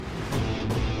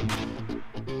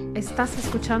Estás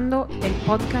escuchando el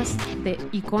podcast de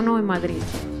Icono en Madrid,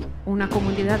 una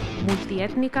comunidad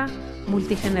multiétnica,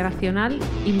 multigeneracional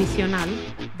y misional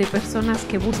de personas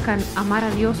que buscan amar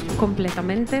a Dios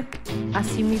completamente, a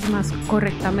sí mismas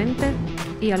correctamente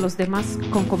y a los demás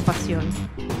con compasión.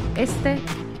 Este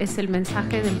es el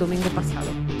mensaje del domingo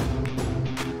pasado.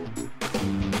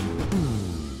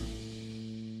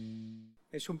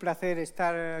 Es un placer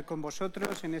estar con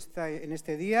vosotros en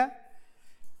este día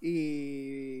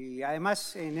y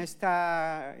además en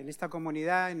esta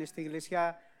comunidad, en esta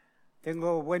iglesia,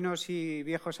 tengo buenos y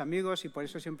viejos amigos y por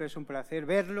eso siempre es un placer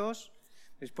verlos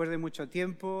después de mucho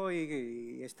tiempo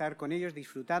y estar con ellos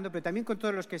disfrutando, pero también con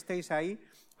todos los que estéis ahí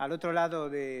al otro lado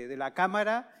de la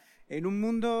cámara, en un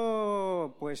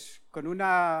mundo pues con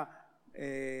una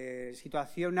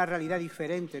situación, una realidad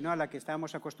diferente, ¿no?, a la que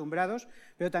estábamos acostumbrados,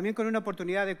 pero también con una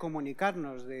oportunidad de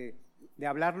comunicarnos, de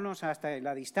hablarnos hasta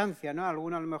la distancia, ¿no?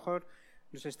 Alguno a lo mejor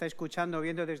nos está escuchando,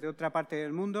 viendo desde otra parte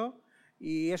del mundo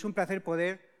y es un placer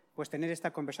poder pues tener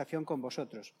esta conversación con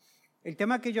vosotros. El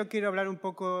tema que yo quiero hablar un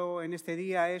poco en este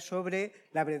día es sobre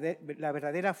la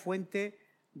verdadera fuente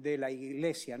de la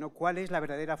Iglesia, ¿no? ¿Cuál es la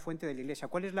verdadera fuente de la Iglesia?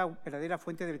 ¿Cuál es la verdadera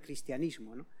fuente del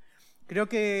cristianismo, ¿no? Creo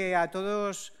que a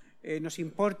todos nos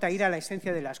importa ir a la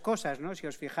esencia de las cosas, ¿no? Si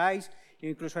os fijáis,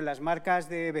 incluso en las marcas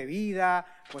de bebida,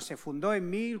 pues se fundó en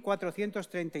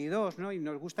 1432, ¿no? Y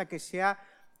nos gusta que sea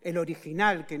el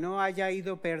original, que no haya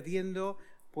ido perdiendo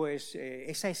pues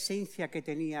esa esencia que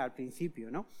tenía al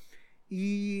principio, ¿no?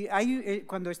 Y ahí,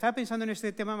 cuando estaba pensando en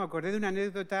este tema, me acordé de una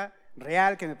anécdota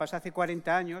real que me pasó hace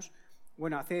 40 años,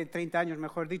 bueno, hace 30 años,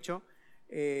 mejor dicho,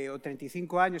 o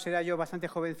 35 años, era yo bastante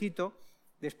jovencito.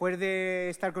 Después de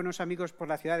estar con unos amigos por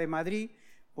la ciudad de Madrid,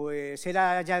 pues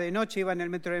era ya de noche, iba en el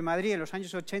metro de Madrid, en los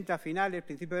años 80 finales,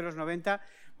 principios de los 90,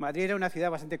 Madrid era una ciudad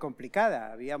bastante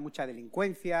complicada, había mucha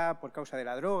delincuencia por causa de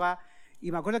la droga,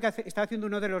 y me acuerdo que estaba haciendo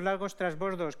uno de los largos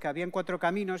transbordos que había en 4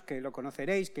 caminos, que lo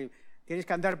conoceréis, que tienes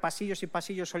que andar pasillos y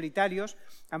pasillos solitarios.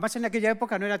 Además, en aquella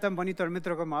época no era tan bonito el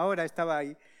metro como ahora, estaba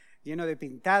ahí lleno de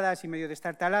pintadas y medio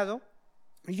destartalado,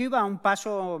 y yo iba a un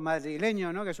paso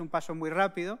madrileño, ¿no?, que es un paso muy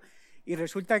rápido, y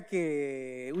resulta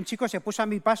que un chico se puso a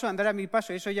mi paso, a andar a mi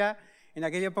paso, y eso ya en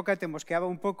aquella época te mosqueaba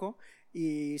un poco,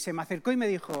 y se me acercó y me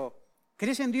dijo,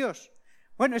 ¿crees en Dios?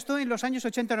 Bueno, esto en los años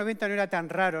 80-90 no era tan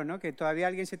raro, ¿no?, que todavía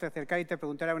alguien se te acercara y te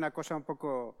preguntara una cosa un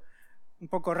poco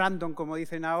random, como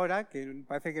dicen ahora, que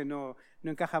parece que no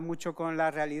encaja mucho con la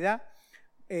realidad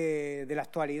de la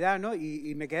actualidad, ¿no?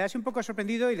 Y me quedé así un poco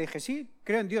sorprendido y le dije, sí,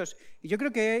 creo en Dios. Y yo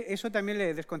creo que eso también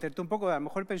le desconcertó un poco, a lo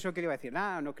mejor pensó que le iba a decir,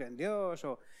 no creo en Dios,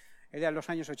 o era los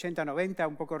años 80, 90,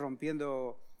 un poco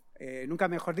rompiendo, nunca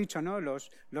mejor dicho, ¿no?, los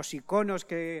iconos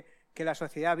que la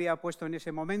sociedad había puesto en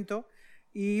ese momento.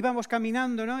 Y íbamos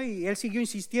caminando, ¿no?, y él siguió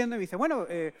insistiendo y me dice, bueno,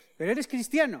 ¿pero eres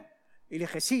cristiano? Y le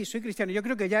dije, sí, soy cristiano. Yo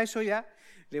creo que ya eso ya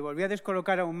le volví a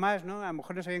descolocar aún más, ¿no? A lo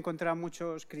mejor no se había encontrado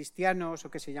muchos cristianos o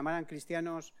que se llamaran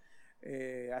cristianos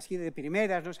así de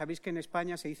primeras, ¿no? Sabéis que en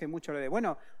España se dice mucho lo de,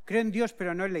 bueno, creo en Dios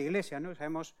pero no en la Iglesia, ¿no?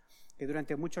 Sabemos que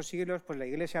durante muchos siglos pues la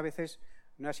Iglesia a veces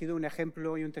no ha sido un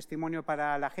ejemplo y un testimonio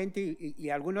para la gente y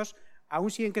algunos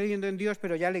aún siguen creyendo en Dios,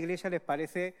 pero ya a la Iglesia les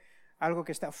parece algo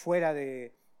que está fuera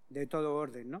de todo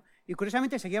orden, ¿no? Y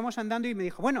curiosamente seguíamos andando y me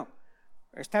dijo, bueno,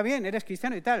 está bien, eres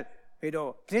cristiano y tal,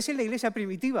 pero ¿crees en la Iglesia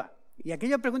primitiva? Y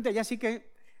aquella pregunta ya sí que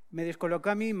me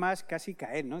descolocó a mí más casi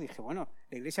caer, ¿no? Dije, bueno,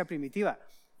 la Iglesia primitiva.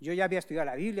 Yo ya había estudiado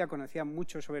la Biblia, conocía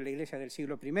mucho sobre la Iglesia del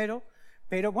siglo I,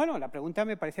 pero bueno, la pregunta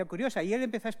me parecía curiosa y él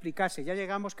empezó a explicarse. Ya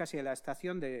llegamos casi a la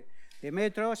estación de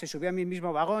metro, se subió a mi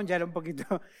mismo vagón, ya era un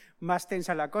poquito más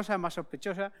tensa la cosa, más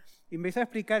sospechosa, y me empezó a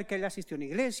explicar que él asistió a una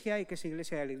iglesia y que esa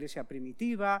iglesia era la iglesia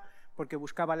primitiva, porque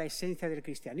buscaba la esencia del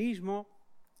cristianismo.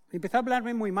 Y empezó a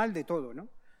hablarme muy mal de todo, ¿no?,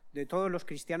 de todos los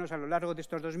cristianos a lo largo de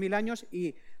estos 2000 años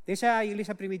y de esa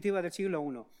iglesia primitiva del siglo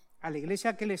I. A la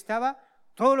iglesia que él estaba,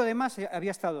 todo lo demás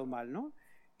había estado mal, ¿no?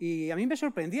 Y a mí me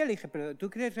sorprendía, le dije, ¿pero tú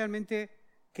crees realmente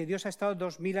que Dios ha estado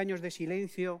 2000 años de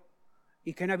silencio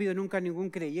y que no ha habido nunca ningún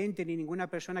creyente ni ninguna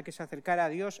persona que se acercara a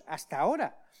Dios hasta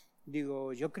ahora?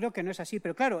 Digo, yo creo que no es así,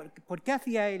 pero claro, ¿por qué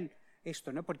hacía él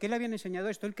esto, no? ¿Por qué le habían enseñado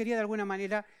esto? Él quería de alguna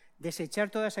manera desechar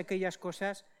todas aquellas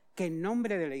cosas que en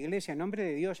nombre de la Iglesia, en nombre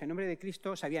de Dios, en nombre de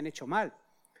Cristo, se habían hecho mal.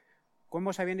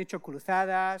 Cómo se habían hecho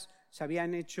cruzadas, se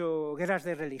habían hecho guerras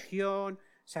de religión,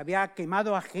 se había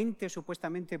quemado a gente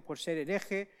supuestamente por ser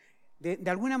hereje. De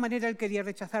alguna manera él quería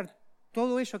rechazar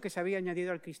todo eso que se había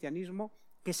añadido al cristianismo,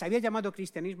 que se había llamado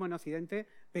cristianismo en Occidente,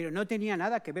 pero no tenía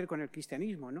nada que ver con el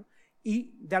cristianismo, ¿no?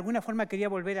 Y de alguna forma quería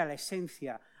volver a la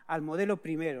esencia, al modelo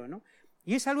primero, ¿no?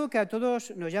 Y es algo que a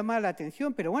todos nos llama la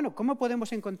atención, pero bueno, ¿cómo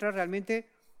podemos encontrar realmente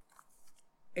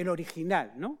el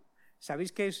original, ¿no?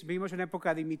 Sabéis que vivimos en una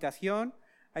época de imitación.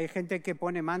 Hay gente que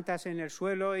pone mantas en el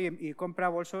suelo y compra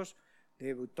bolsos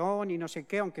de Vuitton y no sé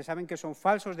qué, aunque saben que son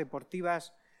falsos,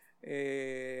 deportivas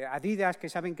Adidas, que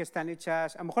saben que están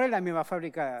hechas, a lo mejor en la misma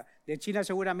fábrica de China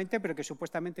seguramente, pero que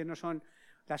supuestamente no son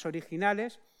las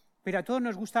originales. Pero a todos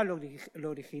nos gusta lo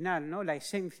original, ¿no? La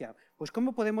esencia. Pues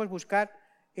 ¿cómo podemos buscar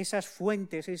esas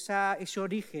fuentes, ese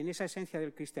origen, esa esencia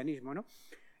del cristianismo, ¿no?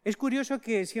 Es curioso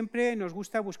que siempre nos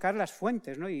gusta buscar las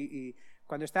fuentes, ¿no? Y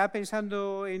cuando estaba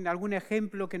pensando en algún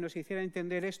ejemplo que nos hiciera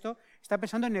entender esto, estaba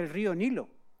pensando en el río Nilo.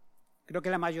 Creo que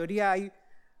la mayoría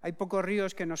hay pocos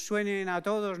ríos que nos suenen a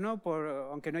todos, ¿no?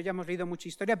 Aunque no hayamos leído mucha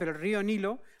historia, pero el río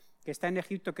Nilo, que está en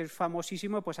Egipto, que es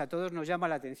famosísimo, pues a todos nos llama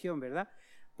la atención, ¿verdad?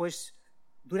 Pues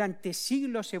durante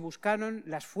siglos se buscaron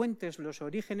las fuentes, los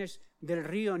orígenes del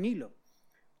río Nilo.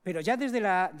 Pero ya desde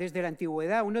la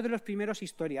antigüedad, uno de los primeros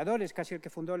historiadores, casi el que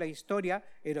fundó la historia,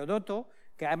 Heródoto,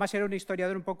 que además era un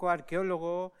historiador un poco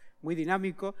arqueólogo, muy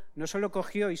dinámico, no solo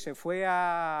cogió y se fue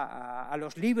a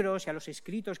los libros y a los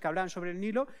escritos que hablaban sobre el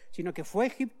Nilo, sino que fue a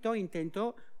Egipto e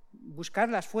intentó buscar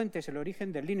las fuentes, el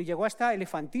origen del Nilo, y llegó hasta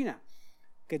Elefantina,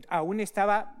 que aún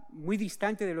estaba muy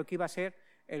distante de lo que iba a ser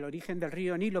el origen del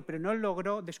río Nilo, pero no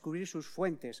logró descubrir sus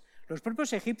fuentes. Los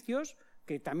propios egipcios,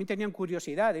 que también tenían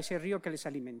curiosidad de ese río que les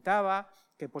alimentaba,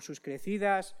 que por sus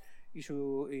crecidas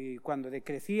y cuando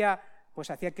decrecía, pues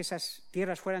hacía que esas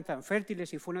tierras fueran tan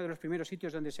fértiles y fue uno de los primeros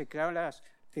sitios donde se crearon las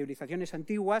civilizaciones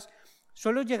antiguas,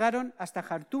 solo llegaron hasta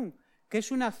Jartum, que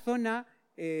es una zona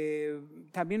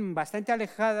también bastante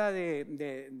alejada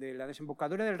de la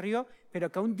desembocadura del río, pero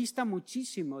que aún dista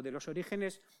muchísimo de los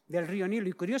orígenes del río Nilo.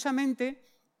 Y curiosamente,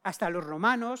 hasta los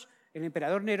romanos, el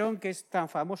emperador Nerón, que es tan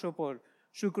famoso por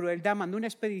su crueldad, mandó una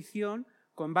expedición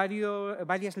con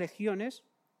varias legiones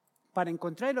para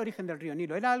encontrar el origen del río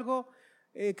Nilo. Era algo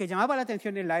que llamaba la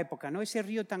atención en la época, ¿no? Ese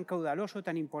río tan caudaloso,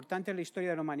 tan importante en la historia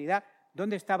de la humanidad,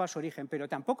 ¿dónde estaba su origen? Pero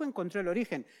tampoco encontró el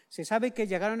origen. Se sabe que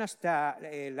llegaron hasta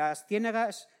las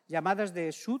ciénagas llamadas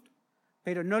de Sud,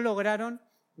 pero no lograron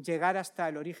llegar hasta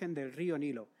el origen del río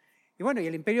Nilo. Y bueno, y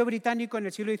el Imperio Británico en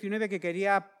el siglo XIX, que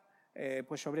quería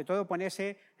pues sobre todo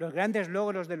ponerse los grandes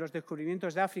logros de los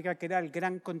descubrimientos de África, que era el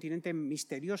gran continente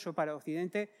misterioso para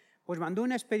Occidente, pues mandó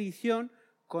una expedición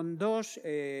con dos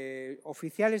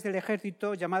oficiales del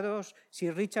ejército llamados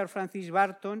Sir Richard Francis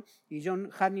Barton y John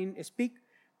Hanning Speke,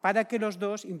 para que los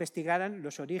dos investigaran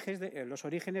los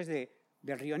orígenes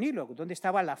del río Nilo, dónde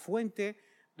estaba la fuente,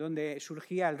 dónde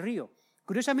surgía el río.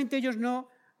 Curiosamente ellos no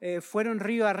fueron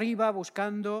río arriba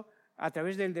buscando a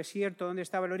través del desierto dónde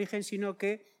estaba el origen, sino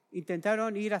que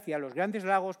intentaron ir hacia los grandes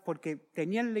lagos porque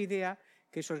tenían la idea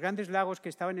que esos grandes lagos que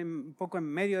estaban un poco en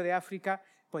medio de África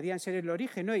podían ser el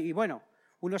origen, ¿no? Y bueno,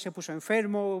 uno se puso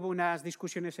enfermo, hubo unas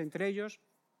discusiones entre ellos,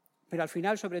 pero al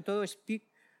final, sobre todo, Speke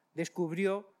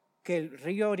descubrió que el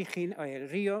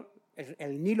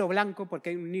Nilo Blanco,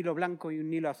 porque hay un Nilo blanco y un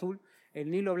Nilo azul, el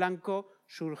Nilo Blanco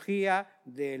surgía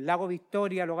del lago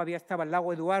Victoria, luego estaba el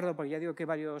lago Eduardo, porque ya digo que hay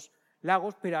varios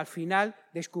lagos, pero al final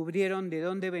descubrieron de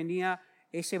dónde venía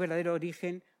ese verdadero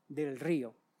origen del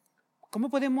río. ¿Cómo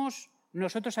podemos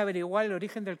nosotros averiguar el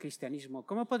origen del cristianismo?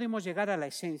 ¿Cómo podemos llegar a la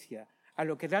esencia, a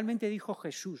lo que realmente dijo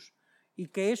Jesús? Y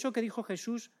que eso que dijo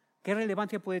Jesús, ¿qué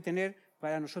relevancia puede tener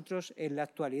para nosotros en la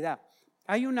actualidad?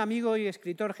 Hay un amigo y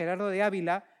escritor, Gerardo de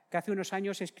Ávila, que hace unos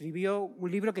años escribió un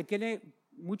libro que tiene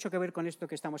mucho que ver con esto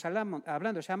que estamos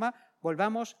hablando. Se llama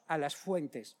Volvamos a las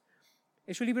fuentes.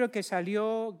 Es un libro que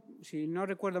salió, si no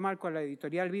recuerdo mal, con la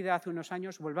editorial Vida hace unos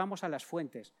años, Volvamos a las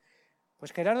fuentes.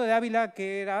 Pues Gerardo de Ávila,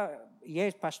 que era y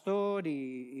es pastor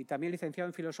y también licenciado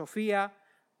en filosofía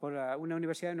por una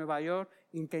universidad de Nueva York,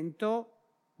 intentó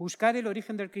buscar el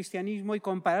origen del cristianismo y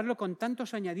compararlo con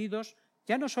tantos añadidos,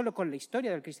 ya no solo con la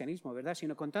historia del cristianismo, ¿verdad?,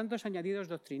 sino con tantos añadidos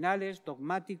doctrinales,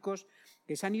 dogmáticos,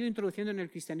 que se han ido introduciendo en el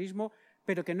cristianismo,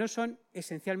 pero que no son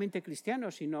esencialmente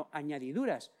cristianos, sino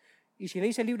añadiduras. Y si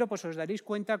leéis el libro, pues os daréis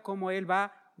cuenta cómo él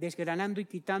va desgranando y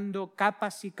quitando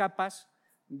capas y capas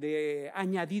de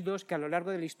añadidos que a lo largo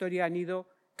de la historia han ido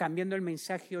cambiando el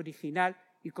mensaje original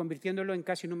y convirtiéndolo en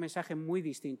casi un mensaje muy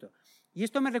distinto. Y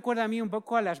esto me recuerda a mí un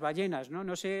poco a las ballenas, ¿no?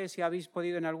 No sé si habéis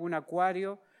podido en algún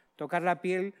acuario tocar la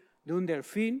piel de un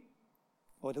delfín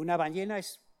o de una ballena,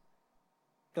 es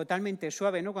totalmente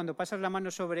suave, ¿no? Cuando pasas la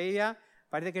mano sobre ella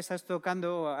parece que estás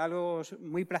tocando algo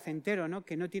muy placentero, ¿no?,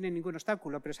 que no tiene ningún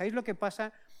obstáculo. Pero ¿sabéis lo que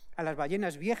pasa a las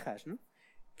ballenas viejas, ¿no?,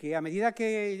 que a medida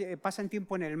que pasan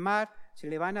tiempo en el mar se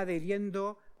le van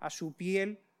adheriendo a su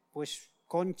piel pues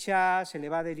conchas, se le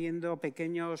va adheriendo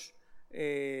pequeños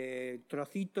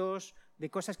trocitos de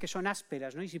cosas que son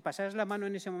ásperas, ¿no? Y si pasaras la mano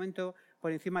en ese momento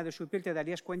por encima de su piel te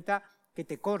darías cuenta que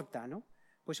te corta, ¿no?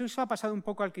 Pues eso ha pasado un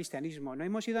poco al cristianismo, ¿no?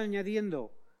 Hemos ido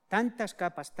añadiendo tantas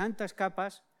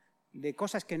capas de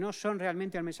cosas que no son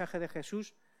realmente el mensaje de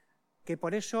Jesús, que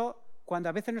por eso, cuando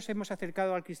a veces nos hemos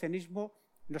acercado al cristianismo,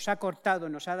 nos ha cortado,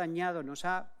 nos ha dañado, nos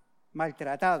ha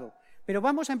maltratado. Pero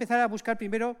vamos a empezar a buscar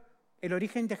primero el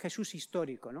origen de Jesús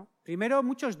histórico, ¿no? Primero,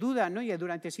 muchos dudan, ¿no? Y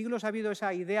durante siglos ha habido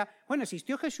esa idea, bueno,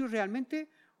 ¿existió Jesús realmente?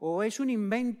 ¿O es un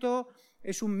invento,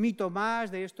 es un mito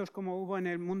más de estos como hubo en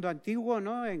el mundo antiguo,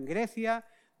 ¿no? En Grecia,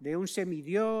 de un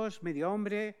semidios, medio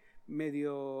hombre,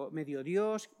 medio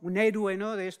Dios, un héroe,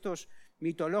 ¿no? De estos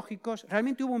mitológicos.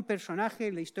 Realmente hubo un personaje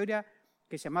en la historia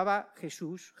que se llamaba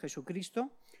Jesús,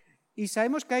 Jesucristo, y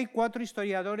sabemos que hay 4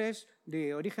 historiadores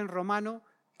de origen romano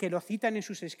que lo citan en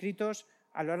sus escritos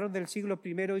a lo largo del siglo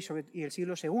I y el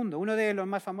siglo II. Uno de los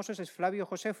más famosos es Flavio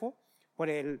Josefo, por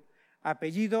el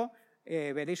apellido,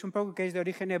 veréis un poco que es de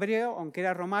origen hebreo, aunque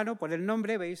era romano, por el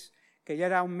nombre veis que ya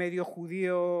era un medio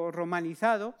judío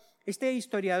romanizado. Este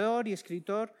historiador y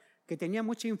escritor, que tenía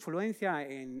mucha influencia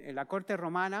en la corte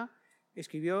romana,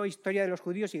 escribió Historia de los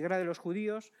judíos y Guerra de los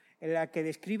judíos, en la que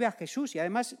describe a Jesús, y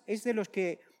además es de los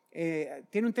que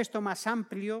tiene un texto más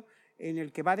amplio en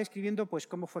el que va describiendo pues,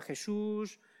 cómo fue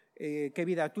Jesús, qué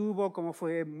vida tuvo, cómo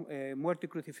fue muerto y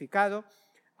crucificado.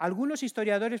 Algunos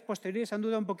historiadores posteriores han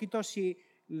dudado un poquito si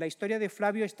la historia de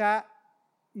Flavio está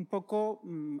un poco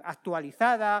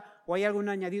actualizada o hay algún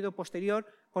añadido posterior,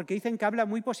 porque dicen que habla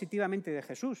muy positivamente de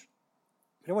Jesús.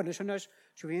 Pero bueno, eso no es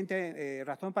suficiente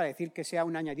razón para decir que sea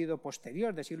un añadido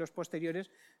posterior, de siglos posteriores,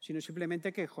 sino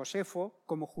simplemente que Josefo,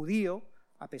 como judío,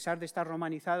 a pesar de estar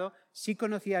romanizado, sí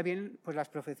conocía bien pues, las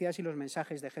profecías y los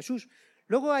mensajes de Jesús.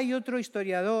 Luego hay otro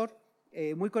historiador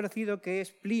muy conocido que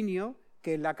es Plinio,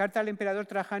 que en la carta al emperador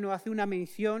Trajano hace una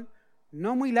mención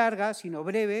no muy larga, sino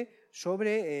breve,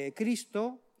 sobre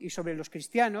Cristo y sobre los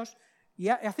cristianos, y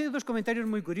hace 2 comentarios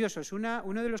muy curiosos.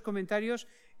 Uno de los comentarios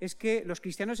es que los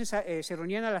cristianos se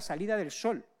reunían a la salida del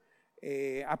sol,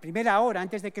 a primera hora,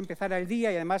 antes de que empezara el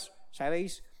día, y además,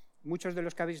 sabéis, muchos de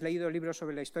los que habéis leído libros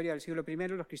sobre la historia del siglo I,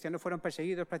 los cristianos fueron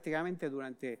perseguidos prácticamente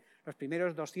durante los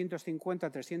primeros 250,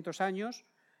 300 años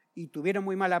y tuvieron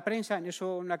muy mala prensa, en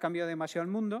eso no ha cambiado demasiado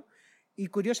el mundo, y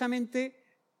curiosamente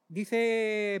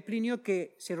dice Plinio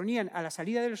que se reunían a la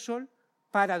salida del sol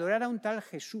para adorar a un tal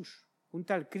Jesús, un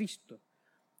tal Cristo.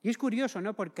 Y es curioso,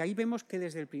 ¿no? Porque ahí vemos que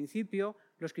desde el principio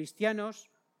los cristianos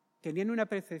tenían una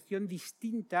percepción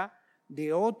distinta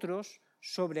de otros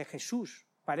sobre Jesús.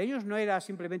 Para ellos no era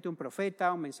simplemente un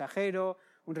profeta, un mensajero,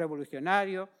 un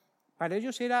revolucionario. Para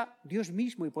ellos era Dios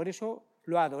mismo y por eso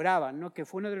lo adoraban, ¿no? Que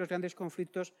fue uno de los grandes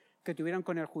conflictos que tuvieron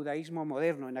con el judaísmo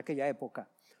moderno en aquella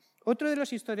época. Otro de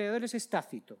los historiadores es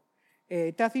Tácito.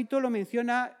 Tácito lo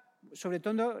menciona sobre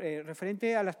todo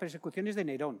referente a las persecuciones de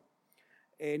Nerón.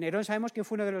 Nerón sabemos que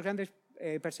fue uno de los grandes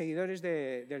perseguidores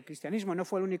del cristianismo. No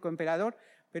fue el único emperador,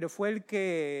 pero fue el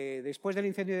que después del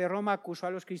incendio de Roma acusó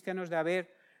a los cristianos de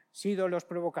haber sido los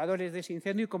provocadores de ese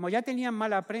incendio, y como ya tenían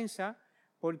mala prensa,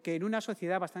 porque en una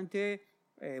sociedad bastante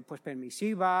pues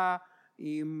permisiva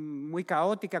y muy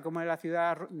caótica como era la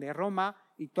ciudad de Roma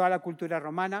y toda la cultura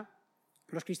romana,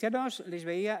 los cristianos les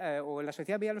veía, o la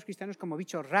sociedad veía a los cristianos como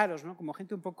bichos raros, ¿no? Como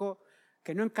gente un poco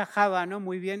que no encajaba, ¿no?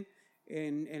 Muy bien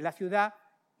en la ciudad,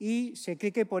 y se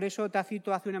cree que por eso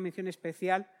Tácito hace una mención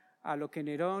especial a lo que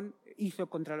Nerón hizo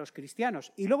contra los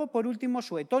cristianos. Y luego, por último,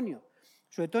 Suetonio.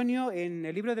 Suetonio, en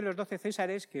el libro de los 12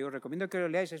 Césares, que os recomiendo que lo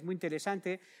leáis, es muy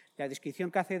interesante, la descripción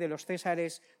que hace de los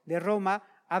Césares de Roma,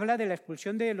 habla de la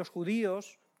expulsión de los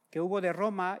judíos que hubo de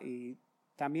Roma y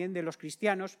también de los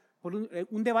cristianos, por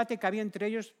un debate que había entre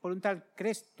ellos por un tal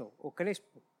Cresto o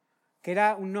Crespo, que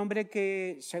era un nombre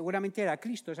que seguramente era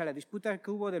Cristo. O sea, la disputa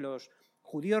que hubo de los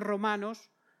judíos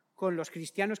romanos con los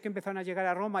cristianos que empezaron a llegar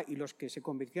a Roma y los que se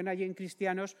convirtieron allí en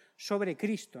cristianos sobre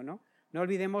Cristo, ¿no? No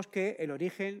olvidemos que el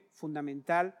origen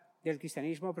fundamental del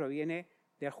cristianismo proviene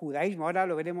del judaísmo. Ahora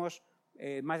lo veremos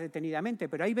más detenidamente,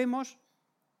 pero ahí vemos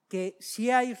que sí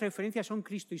hay referencias a un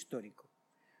Cristo histórico.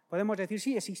 Podemos decir,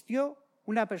 sí, existió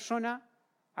una persona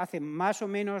hace más o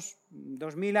menos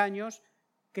 2000 años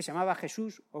que se llamaba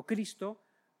Jesús o Cristo.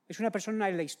 Es una persona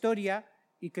en la historia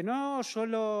y que no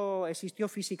solo existió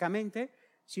físicamente,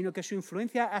 sino que su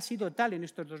influencia ha sido tal en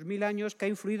estos 2000 años que ha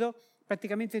influido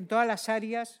prácticamente en todas las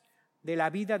áreas de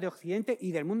la vida de Occidente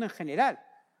y del mundo en general.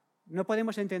 No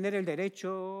podemos entender el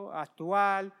derecho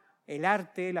actual, el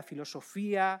arte, la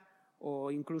filosofía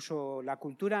o incluso la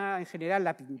cultura en general,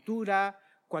 la pintura,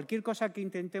 cualquier cosa que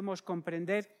intentemos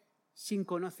comprender sin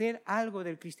conocer algo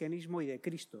del cristianismo y de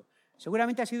Cristo.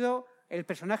 Seguramente ha sido el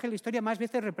personaje en la historia más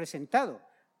veces representado.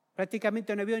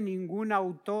 Prácticamente no veo ningún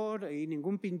autor y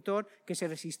ningún pintor que se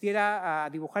resistiera a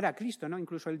dibujar a Cristo, ¿no?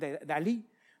 Incluso el de Dalí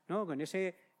 ¿no? Con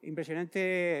ese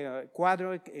impresionante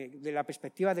cuadro de la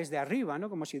perspectiva desde arriba, ¿no?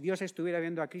 Como si Dios estuviera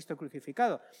viendo a Cristo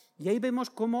crucificado. Y ahí vemos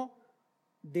cómo,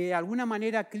 de alguna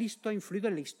manera, Cristo ha influido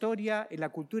en la historia, en la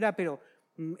cultura, pero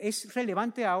 ¿es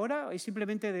relevante ahora? ¿O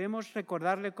simplemente debemos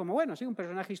recordarle como, bueno, sí, un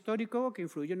personaje histórico que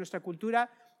influyó en nuestra cultura,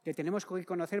 que tenemos que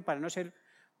conocer para no ser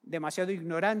demasiado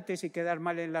ignorantes y quedar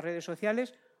mal en las redes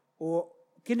sociales? ¿O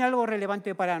tiene algo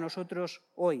relevante para nosotros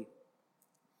hoy?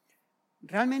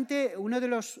 Realmente, una de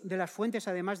las fuentes,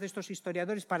 además de estos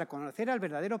historiadores, para conocer al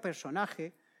verdadero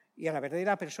personaje y a la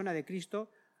verdadera persona de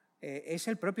Cristo, es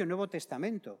el propio Nuevo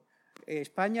Testamento.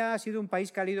 España ha sido un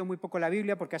país que ha leído muy poco la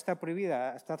Biblia porque ha estado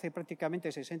prohibida hasta hace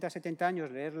prácticamente 60 70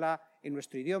 años leerla en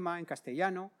nuestro idioma, en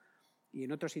castellano y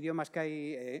en otros idiomas que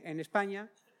hay en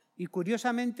España. Y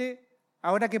curiosamente,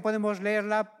 ahora que podemos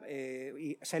leerla,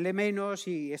 se lee menos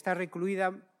y está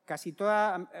recluida. Casi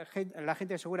toda la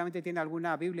gente seguramente tiene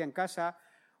alguna Biblia en casa,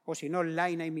 o si no,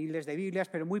 online hay miles de Biblias,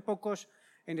 pero muy pocos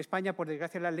en España, por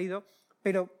desgracia, la han leído.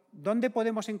 Pero, ¿dónde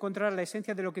podemos encontrar la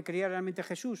esencia de lo que quería realmente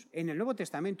Jesús? En el Nuevo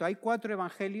Testamento hay 4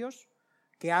 evangelios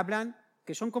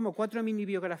que son como 4 mini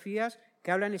biografías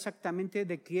que hablan exactamente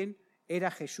de quién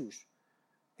era Jesús.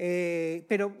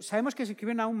 Pero sabemos que se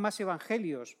escriben aún más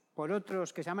evangelios por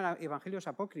otros que se llaman evangelios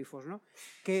apócrifos, ¿no?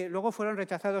 Que luego fueron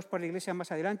rechazados por la Iglesia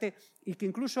más adelante y que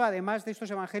incluso, además de estos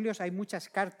evangelios, hay muchas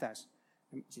cartas,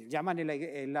 se llaman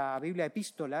en la Biblia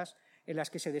epístolas, en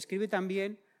las que se describe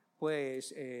también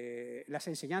pues, las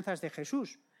enseñanzas de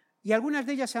Jesús. Y algunas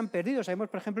de ellas se han perdido. Sabemos,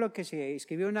 por ejemplo, que se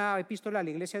escribió una epístola a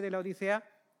la Iglesia de la Odisea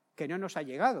que no nos ha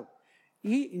llegado.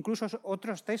 Y incluso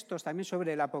otros textos también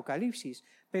sobre el Apocalipsis.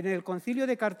 Pero en el Concilio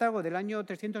de Cartago del año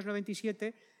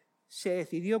 397 se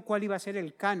decidió cuál iba a ser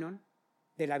el canon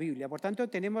de la Biblia. Por tanto,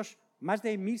 tenemos más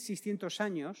de 1600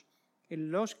 años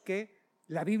en los que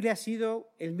la Biblia ha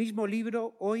sido el mismo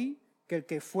libro hoy que el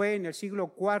que fue en el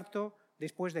siglo IV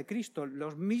después de Cristo.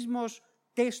 Los mismos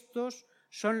textos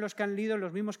son los que han leído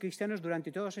los mismos cristianos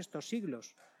durante todos estos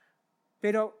siglos.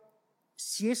 Pero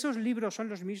si esos libros son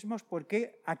los mismos, ¿por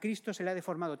qué a Cristo se le ha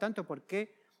deformado tanto? ¿Por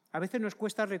qué a veces nos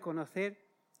cuesta reconocer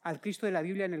al Cristo de la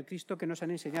Biblia en el Cristo que nos han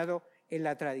enseñado en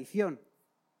la tradición?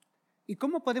 ¿Y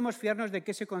cómo podemos fiarnos de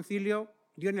que ese concilio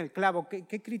dio en el clavo?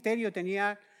 ¿Qué criterio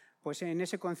tenía pues, en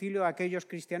ese concilio aquellos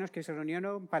cristianos que se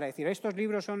reunieron para decir estos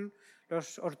libros son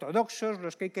los ortodoxos,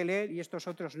 los que hay que leer, y estos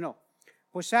otros no?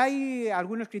 Pues hay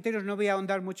algunos criterios, no voy a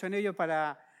ahondar mucho en ello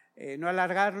para no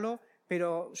alargarlo,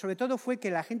 pero sobre todo fue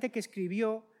que la gente que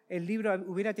escribió el libro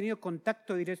hubiera tenido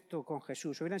contacto directo con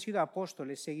Jesús, hubieran sido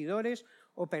apóstoles, seguidores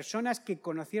o personas que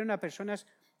conocieron a personas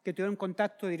que tuvieron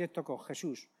contacto directo con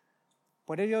Jesús.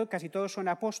 Por ello, casi todos son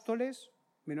apóstoles,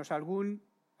 menos algún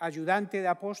ayudante de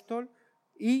apóstol,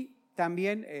 y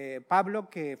también Pablo,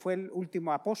 que fue el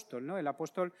último apóstol, ¿no? El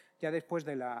apóstol ya después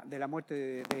de la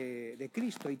muerte de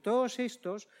Cristo. Y todos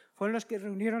estos fueron los que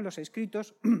reunieron los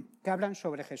escritos que hablan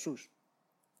sobre Jesús.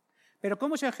 Pero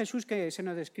 ¿cómo es el Jesús que se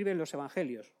nos describe en los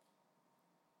evangelios?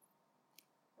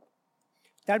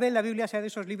 Tal vez la Biblia sea de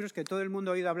esos libros que todo el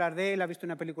mundo ha oído hablar de él, ha visto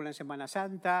una película en Semana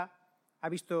Santa, ha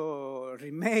visto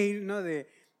remake, ¿no?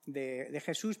 de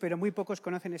Jesús, pero muy pocos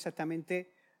conocen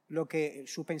exactamente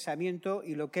su pensamiento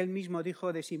y lo que él mismo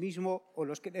dijo de sí mismo o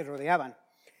los que le rodeaban.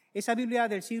 Esa Biblia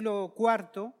del siglo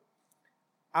IV,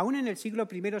 aún en el siglo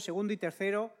I, II y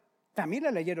III, también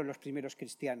la leyeron los primeros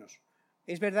cristianos.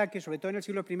 Es verdad que sobre todo en el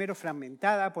siglo I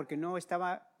fragmentada, porque no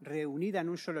estaba reunida en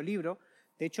un solo libro.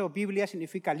 De hecho, Biblia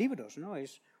significa libros, ¿no?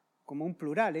 Es como un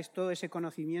plural, es todo ese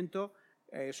conocimiento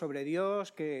sobre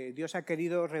Dios que Dios ha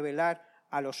querido revelar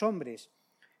a los hombres.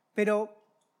 Pero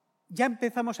ya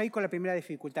empezamos ahí con la primera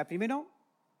dificultad. Primero,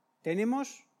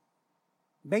 tenemos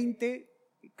 20,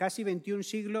 casi 21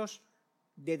 siglos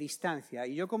de distancia.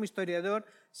 Y yo como historiador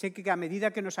sé que a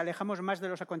medida que nos alejamos más de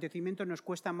los acontecimientos nos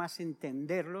cuesta más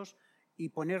entenderlos y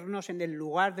ponernos en el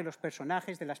lugar de los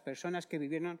personajes, de las personas que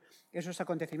vivieron esos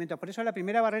acontecimientos. Por eso la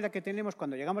primera barrera que tenemos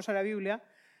cuando llegamos a la Biblia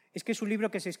es que es un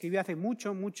libro que se escribió hace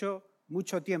mucho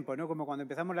tiempo, ¿no? Como cuando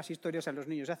empezamos las historias a los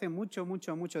niños. Hace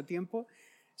mucho tiempo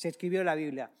se escribió la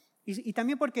Biblia. Y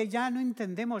también porque ya no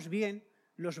entendemos bien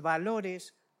los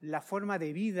valores, la forma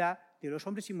de vida de los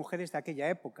hombres y mujeres de aquella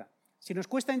época. Si nos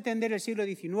cuesta entender el siglo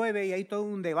XIX y hay todo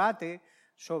un debate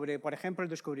sobre, por ejemplo, el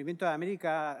descubrimiento de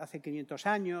América hace 500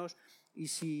 años y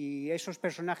si esos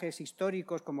personajes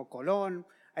históricos como Colón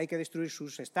hay que destruir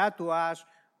sus estatuas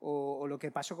o lo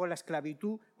que pasó con la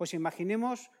esclavitud, pues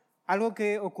imaginemos algo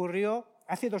que ocurrió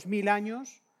hace 2000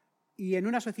 años y en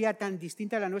una sociedad tan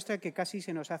distinta a la nuestra que casi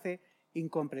se nos hace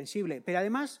incomprensible. Pero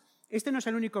además, este no es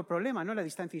el único problema, ¿no? La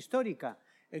distancia histórica,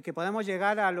 el que podamos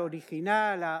llegar al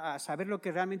original, a saber lo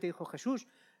que realmente dijo Jesús.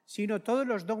 sino todos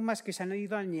los dogmas que se han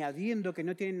ido añadiendo que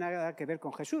no tienen nada que ver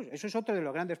con Jesús. Eso es otro de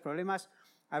los grandes problemas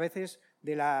a veces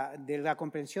de la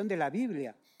comprensión de la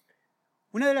Biblia.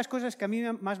 Una de las cosas que a mí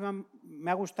más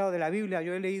me ha gustado de la Biblia,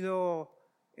 yo he leído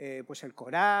pues el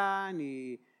Corán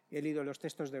y he leído los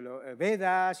textos de los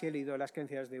Vedas y he leído las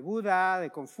creencias de Buda, de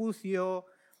Confucio.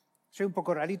 Soy un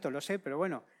poco rarito, lo sé, pero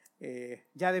bueno,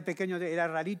 ya de pequeño era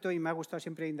rarito y me ha gustado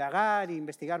siempre indagar e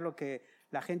investigar lo que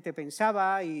la gente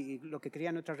pensaba y lo que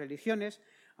creían otras religiones.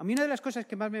 A mí una de las cosas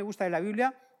que más me gusta de la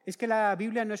Biblia es que la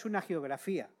Biblia no es una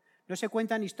geografía, no se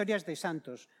cuentan historias de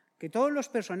santos, que todos los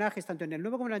personajes, tanto en el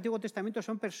Nuevo como en el Antiguo Testamento,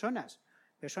 son personas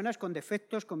con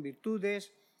defectos, con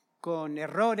virtudes, con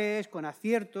errores, con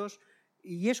aciertos,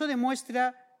 y eso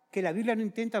demuestra que la Biblia no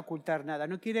intenta ocultar nada,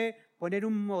 no quiere poner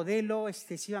un modelo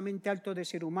excesivamente alto de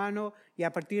ser humano y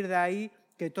a partir de ahí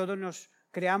que todos nos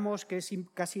creamos que es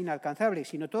casi inalcanzable,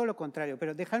 sino todo lo contrario.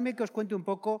 Pero dejadme que os cuente un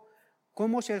poco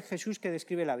cómo es el Jesús que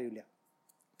describe la Biblia.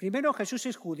 Primero, Jesús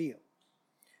es judío.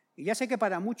 Y ya sé que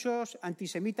para muchos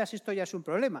antisemitas esto ya es un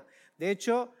problema. De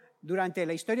hecho, durante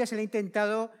la historia se le ha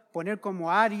intentado poner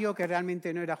como ario, que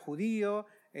realmente no era judío,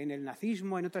 en el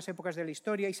nazismo, en otras épocas de la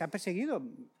historia, y se ha perseguido.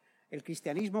 El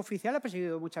cristianismo oficial ha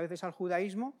perseguido muchas veces al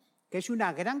judaísmo, que es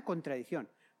una gran contradicción,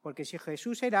 porque si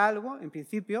Jesús era algo, en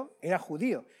principio, era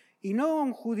judío. Y no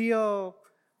un judío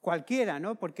cualquiera,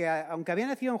 ¿no? Porque aunque había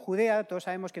nacido en Judea, todos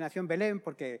sabemos que nació en Belén,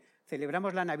 porque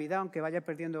celebramos la Navidad, aunque vaya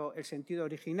perdiendo el sentido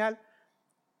original,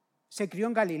 se crió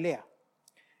en Galilea.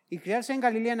 Y criarse en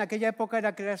Galilea en aquella época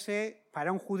era criarse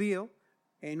para un judío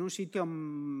en un sitio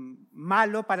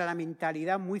malo para la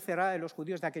mentalidad muy cerrada de los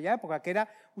judíos de aquella época, que era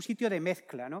un sitio de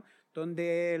mezcla, ¿no?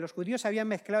 Donde los judíos se habían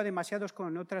mezclado demasiados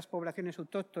con otras poblaciones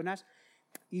autóctonas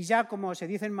y ya, como se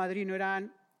dice en Madrid, no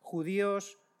eran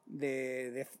judíos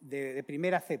de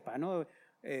primera cepa, ¿no?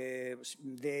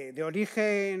 De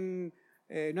origen,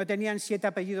 no tenían 7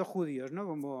 apellidos judíos,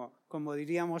 ¿no? Como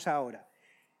diríamos ahora.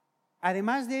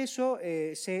 Además de eso,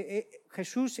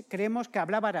 Jesús creemos que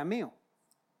hablaba arameo,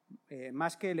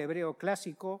 más que el hebreo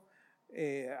clásico,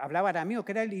 hablaba arameo,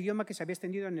 que era el idioma que se había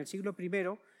extendido en el siglo I.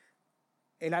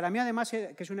 El arameo, además,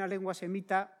 que es una lengua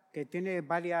semita que tiene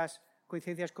varias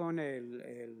coincidencias con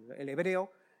el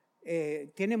hebreo,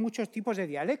 tiene muchos tipos de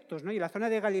dialectos, ¿no? Y en la zona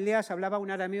de Galilea se hablaba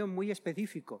un arameo muy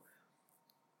específico.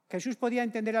 ¿Jesús podía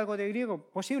entender algo de griego?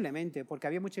 Posiblemente, porque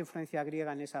había mucha influencia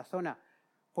griega en esa zona.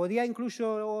 ¿Podía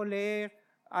incluso leer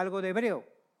algo de hebreo?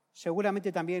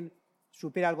 Seguramente también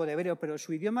supiera algo de hebreo, pero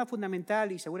su idioma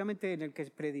fundamental y seguramente en el que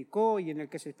predicó y en el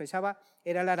que se expresaba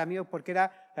era el arameo, porque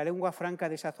era la lengua franca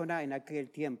de esa zona en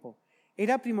aquel tiempo.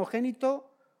 Era el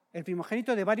primogénito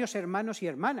de varios hermanos y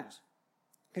hermanas,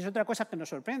 que es otra cosa que nos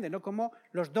sorprende, ¿no? Cómo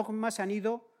los dogmas han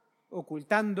ido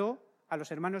ocultando a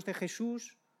los hermanos de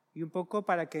Jesús y un poco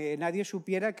para que nadie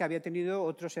supiera que había tenido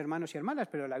otros hermanos y hermanas,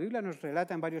 pero la Biblia nos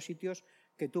relata en varios sitios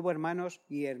que tuvo hermanos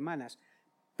y hermanas.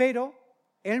 Pero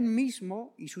él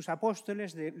mismo y sus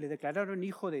apóstoles le declararon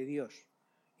hijo de Dios.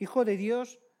 Hijo de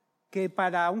Dios que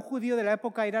para un judío de la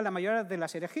época era la mayor de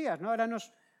las herejías, ¿no? Ahora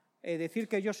decir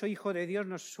que yo soy hijo de Dios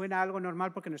nos suena algo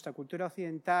normal porque nuestra cultura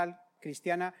occidental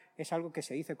cristiana es algo que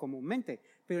se dice comúnmente.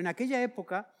 Pero en aquella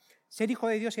época, ser hijo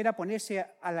de Dios era ponerse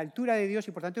a la altura de Dios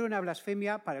y por tanto era una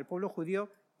blasfemia para el pueblo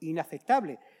judío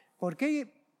inaceptable. ¿Por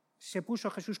qué se puso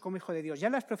Jesús como hijo de Dios? Ya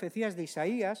las profecías de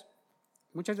Isaías,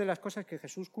 muchas de las cosas que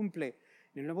Jesús cumple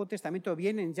en el Nuevo Testamento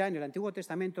vienen ya en el Antiguo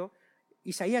Testamento.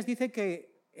 Isaías dice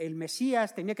que el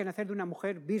Mesías tenía que nacer de una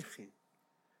mujer virgen.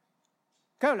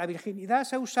 Claro, la virginidad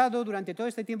se ha usado durante todo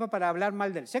este tiempo para hablar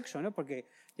mal del sexo, ¿no? Porque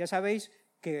ya sabéis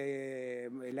que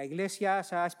la Iglesia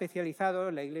se ha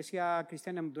especializado, la Iglesia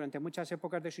cristiana durante muchas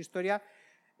épocas de su historia,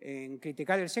 en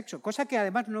criticar el sexo, cosa que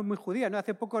además no es muy judía, ¿no?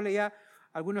 Hace poco leía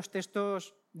algunos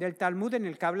textos del Talmud en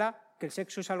el que habla que el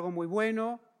sexo es algo muy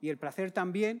bueno y el placer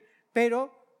también,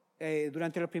 pero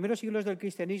durante los primeros siglos del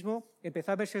cristianismo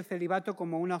empezó a verse el celibato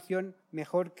como una opción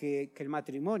mejor que el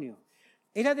matrimonio.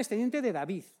 Era descendiente de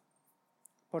David,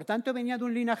 por tanto venía de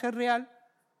un linaje real,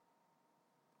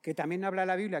 que también habla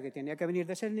la Biblia que tenía que venir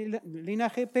de ese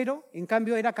linaje, pero en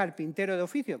cambio era carpintero de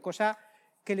oficio, cosa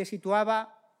que le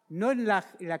situaba no en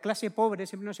la clase pobre.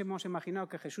 Siempre nos hemos imaginado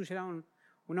que Jesús era un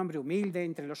hombre humilde,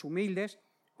 entre los humildes.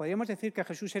 Podríamos decir que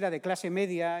Jesús era de clase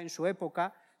media en su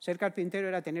época. Ser carpintero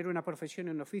era tener una profesión,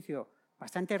 un oficio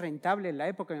bastante rentable en la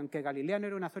época en que Galilea no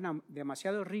era una zona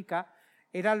demasiado rica.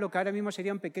 Era lo que ahora mismo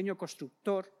sería un pequeño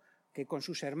constructor que con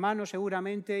sus hermanos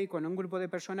seguramente y con un grupo de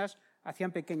personas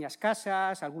hacían pequeñas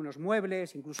casas, algunos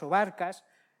muebles, incluso barcas,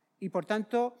 y por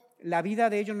tanto la vida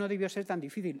de ellos no debió ser tan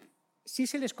difícil. Sí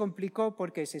se les complicó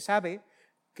porque se sabe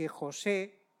que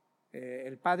José,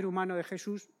 el padre humano de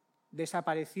Jesús,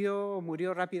 desapareció,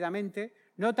 murió rápidamente,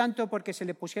 no tanto porque se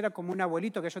le pusiera como un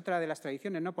abuelito, que es otra de las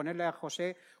tradiciones, ¿no? Ponerle a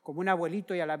José como un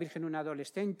abuelito y a la Virgen un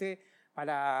adolescente,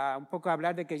 para un poco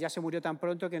hablar de que ya se murió tan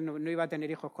pronto que no iba a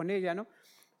tener hijos con ella, ¿no?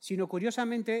 Sino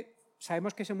curiosamente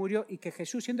sabemos que se murió y que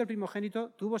Jesús, siendo el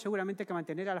primogénito, tuvo seguramente que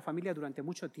mantener a la familia durante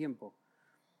mucho tiempo.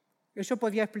 Eso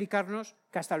podía explicarnos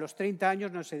que hasta los 30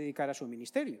 años no se dedicara a su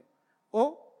ministerio.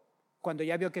 O cuando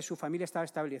ya vio que su familia estaba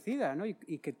establecida, ¿no?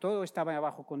 y que todo estaba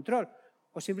bajo control.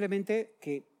 O simplemente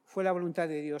que fue la voluntad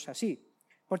de Dios así.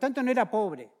 Por tanto, no era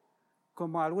pobre,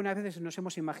 como algunas veces nos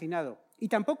hemos imaginado. Y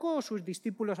tampoco sus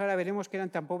discípulos, ahora veremos que eran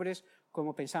tan pobres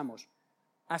como pensamos.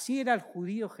 Así era el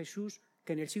judío Jesús,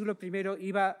 que en el siglo I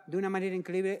iba de una manera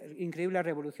increíble a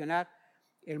revolucionar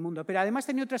el mundo. Pero además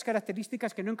tenía otras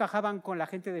características que no encajaban con la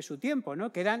gente de su tiempo,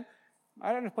 ¿no? Que eran,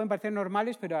 ahora nos pueden parecer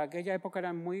normales, pero en aquella época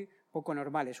eran muy poco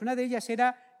normales. Una de ellas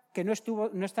era que no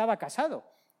estaba casado.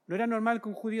 No era normal que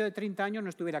un judío de 30 años no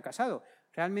estuviera casado.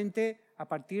 Realmente, a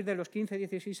partir de los 15,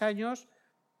 16 años,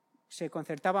 se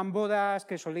concertaban bodas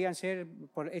que solían ser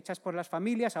hechas por las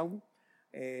familias, aún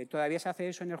todavía se hace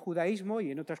eso en el judaísmo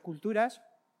y en otras culturas,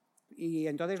 y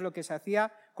entonces lo que se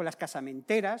hacía con las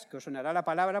casamenteras, que os sonará la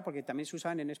palabra porque también se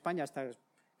usaban en España hasta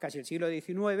casi el siglo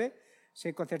XIX,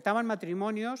 se concertaban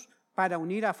matrimonios para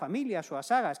unir a familias o a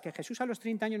sagas. Que Jesús a los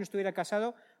 30 años no estuviera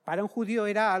casado, para un judío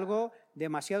era algo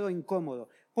demasiado incómodo,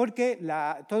 porque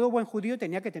todo buen judío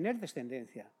tenía que tener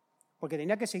descendencia, porque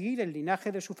tenía que seguir el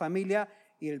linaje de su familia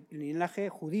y el linaje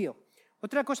judío.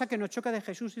 Otra cosa que nos choca de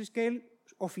Jesús es que él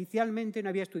oficialmente no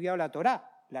había estudiado la Torá,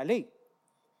 la ley.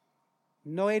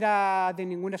 No era de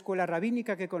ninguna escuela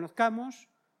rabínica que conozcamos.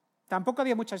 Tampoco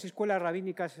había muchas escuelas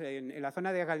rabínicas en la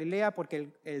zona de Galilea,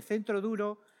 porque el centro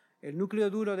duro, el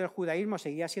núcleo duro del judaísmo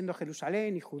seguía siendo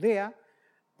Jerusalén y Judea.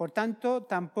 Por tanto,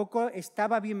 tampoco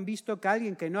estaba bien visto que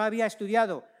alguien que no había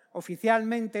estudiado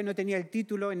oficialmente, no tenía el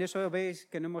título, en eso veis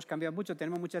que no hemos cambiado mucho,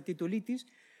 tenemos mucha titulitis,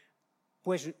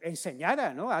 pues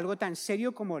enseñara, ¿no? Algo tan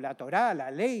serio como la Torá,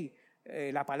 la ley,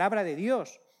 la palabra de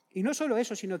Dios. Y no solo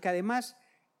eso, sino que además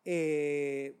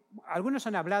algunos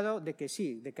han hablado de que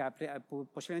sí, de que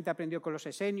posiblemente aprendió con los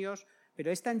esenios,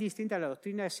 pero es tan distinta la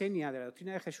doctrina esenia de la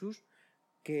doctrina de Jesús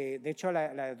que, de hecho,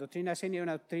 la doctrina esenia es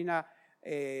una doctrina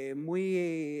muy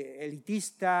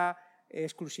elitista,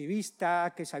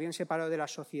 exclusivista, que se habían separado de la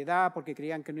sociedad porque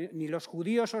creían que ni los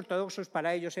judíos ortodoxos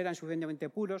para ellos eran suficientemente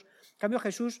puros. En cambio,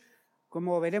 Jesús,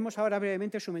 como veremos ahora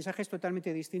brevemente, su mensaje es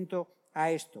totalmente distinto a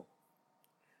esto.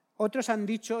 Otros han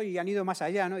dicho y han ido más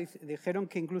allá, ¿no? Dijeron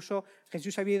que incluso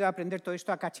Jesús había ido a aprender todo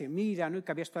esto a Cachemira, ¿no? Y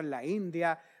que había estado en la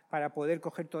India para poder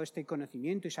coger todo este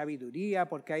conocimiento y sabiduría,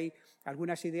 porque hay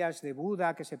algunas ideas de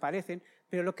Buda que se parecen.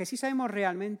 Pero lo que sí sabemos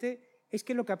realmente es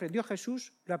que lo que aprendió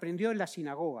Jesús lo aprendió en la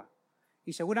sinagoga.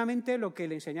 Y seguramente lo que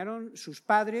le enseñaron sus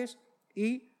padres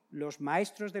y los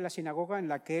maestros de la sinagoga en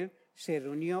la que él se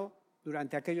reunió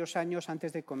durante aquellos años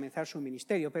antes de comenzar su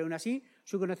ministerio. Pero aún así,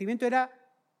 su conocimiento era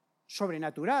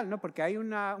sobrenatural, ¿no? Porque hay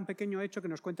un pequeño hecho que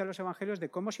nos cuentan los evangelios de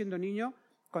cómo, siendo niño,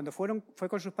 cuando fue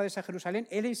con sus padres a Jerusalén,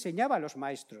 él enseñaba a los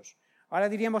maestros. Ahora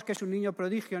diríamos que es un niño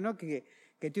prodigio, ¿no? Que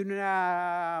tiene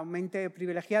una mente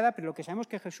privilegiada, pero lo que sabemos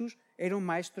es que Jesús era un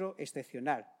maestro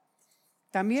excepcional.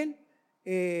 También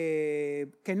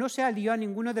que no se alió a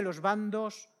ninguno de los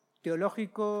bandos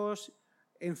teológicos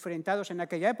enfrentados en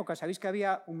aquella época. Sabéis que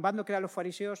había un bando que eran los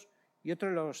fariseos y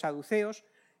otro los saduceos,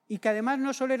 y que además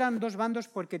no solo eran dos bandos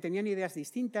porque tenían ideas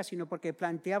distintas, sino porque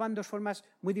planteaban dos formas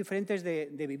muy diferentes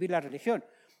de vivir la religión.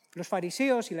 Los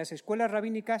fariseos y las escuelas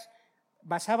rabínicas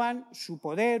basaban su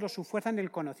poder o su fuerza en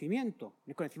el conocimiento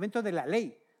de la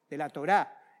ley, de la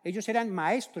Torá. Ellos eran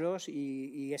maestros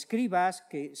y escribas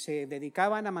que se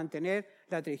dedicaban a mantener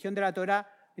la tradición de la Torá,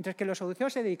 mientras que los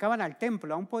saduceos se dedicaban al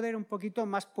templo, a un poder un poquito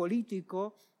más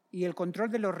político y el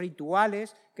control de los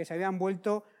rituales que se habían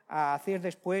vuelto a hacer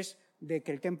después de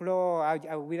que el templo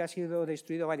hubiera sido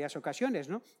destruido varias ocasiones,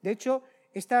 ¿no? De hecho,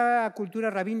 esta cultura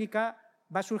rabínica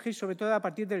va a surgir sobre todo a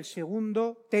partir del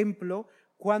segundo templo,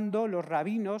 cuando los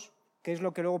rabinos, que es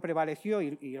lo que luego prevaleció,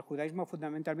 y el judaísmo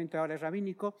fundamentalmente ahora es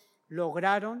rabínico,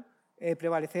 lograron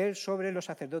prevalecer sobre los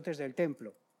sacerdotes del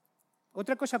templo.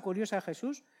 Otra cosa curiosa de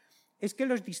Jesús es que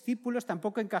los discípulos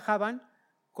tampoco encajaban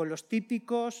con los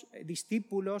típicos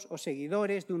discípulos o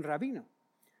seguidores de un rabino.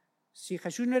 Si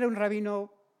Jesús no era un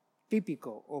rabino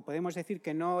típico, o podemos decir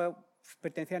que no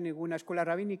pertenecía a ninguna escuela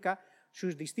rabínica,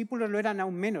 sus discípulos lo eran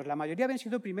aún menos. La mayoría habían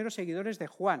sido primeros seguidores de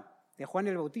Juan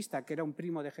el Bautista, que era un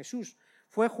primo de Jesús.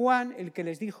 Fue Juan el que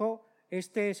les dijo: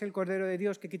 este es el Cordero de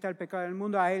Dios que quita el pecado del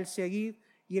mundo, a él seguid,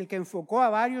 y el que enfocó a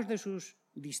varios de sus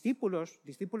discípulos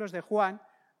de Juan,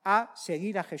 a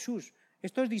seguir a Jesús.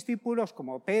 Estos discípulos,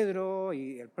 como Pedro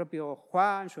y el propio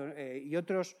Juan y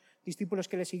otros discípulos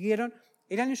que le siguieron,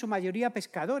 eran en su mayoría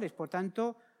pescadores, por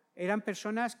tanto, eran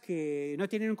personas que no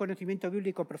tienen un conocimiento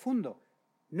bíblico profundo.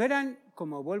 No eran,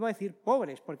 como vuelvo a decir,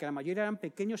 pobres, porque la mayoría eran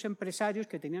pequeños empresarios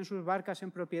que tenían sus barcas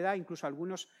en propiedad, incluso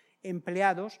algunos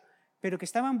empleados, pero que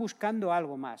estaban buscando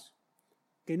algo más,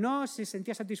 que no se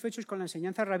sentían satisfechos con la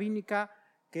enseñanza rabínica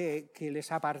que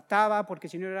les apartaba, porque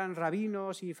si no eran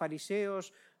rabinos y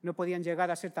fariseos no podían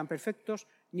llegar a ser tan perfectos,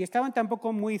 ni estaban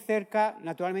tampoco muy cerca,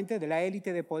 naturalmente, de la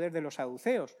élite de poder de los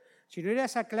saduceos. Si no era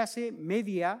esa clase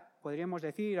media, podríamos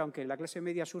decir, aunque la clase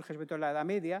media surge sobre todo en la Edad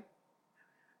Media,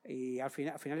 y a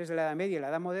finales de la Edad Media y la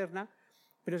Edad Moderna,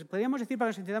 pero podríamos decir, para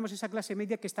que nos entendamos, esa clase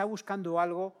media que está buscando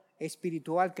algo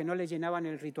espiritual que no le llenaba en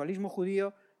el ritualismo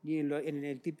judío ni en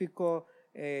el típico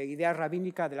idea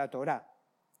rabínica de la Torá.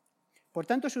 Por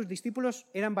tanto, sus discípulos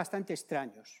eran bastante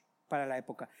extraños para la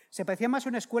época. Se parecía más a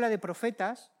una escuela de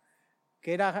profetas,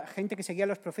 que era gente que seguía a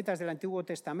los profetas del Antiguo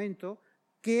Testamento,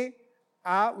 que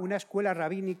a una escuela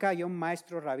rabínica y a un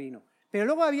maestro rabino. Pero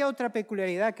luego había otra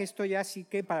peculiaridad, que esto ya sí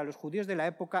que para los judíos de la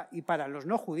época y para los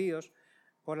no judíos,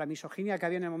 por la misoginia que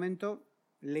había en el momento,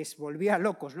 les volvía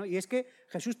locos, ¿no? Y es que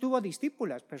Jesús tuvo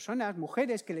discípulas, personas,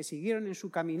 mujeres que le siguieron en su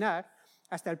caminar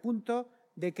hasta el punto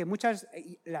de que muchas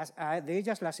de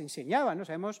ellas las enseñaban, ¿no?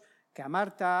 Sabemos que a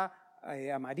Marta,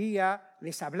 a María,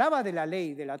 les hablaba de la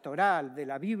ley, de la Torá, de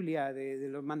la Biblia, de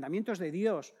los mandamientos de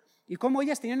Dios, y cómo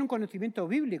ellas tenían un conocimiento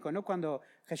bíblico, ¿no? Cuando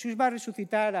Jesús va a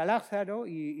resucitar a Lázaro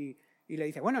y le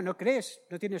dice, bueno, ¿no crees,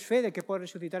 no tienes fe de que puedes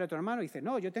resucitar a tu hermano? Y dice,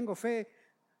 no, yo tengo fe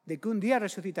de que un día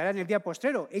resucitará en el día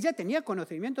postrero. Ella tenía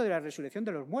conocimiento de la resurrección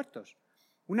de los muertos.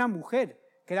 Una mujer,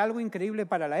 que era algo increíble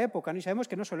para la época, ¿no? Y sabemos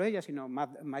que no solo ella, sino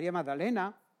María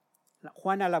Magdalena,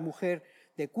 Juana, la mujer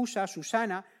de Cusa,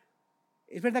 Susana.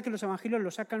 Es verdad que los evangelios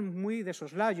lo sacan muy de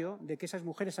soslayo, de que esas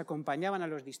mujeres acompañaban a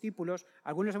los discípulos.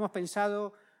 Algunos hemos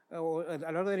pensado, o a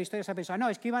lo largo de la historia se ha pensado, no,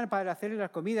 es que iban para hacer la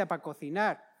comida, para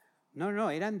cocinar.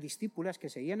 No, eran discípulas que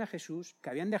seguían a Jesús, que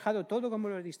habían dejado todo como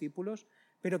los discípulos,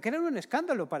 pero que eran un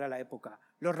escándalo para la época.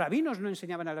 Los rabinos no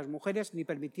enseñaban a las mujeres ni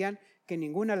permitían que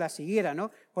ninguna las siguiera,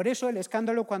 ¿no? Por eso el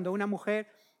escándalo cuando una mujer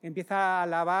empieza a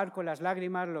lavar con las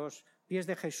lágrimas los pies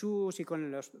de Jesús y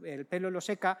con el pelo lo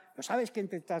seca, no sabes quién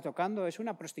te está tocando, es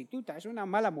una prostituta, es una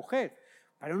mala mujer.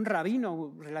 Para un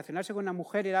rabino relacionarse con una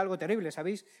mujer era algo terrible.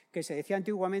 Sabéis que se decía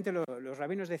antiguamente, los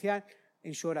rabinos decían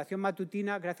en su oración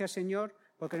matutina, gracias Señor,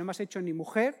 porque no me has hecho ni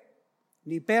mujer,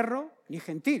 ni perro, ni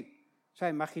gentil. O sea,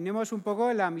 imaginemos un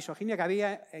poco la misoginia que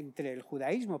había entre el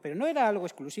judaísmo, pero no era algo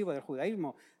exclusivo del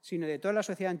judaísmo, sino de toda la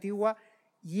sociedad antigua,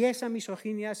 y esa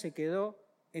misoginia se quedó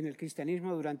en el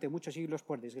cristianismo durante muchos siglos,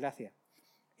 por desgracia.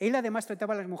 Él además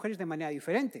trataba a las mujeres de manera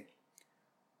diferente.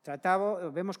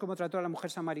 Vemos cómo trató a la mujer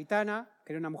samaritana,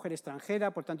 que era una mujer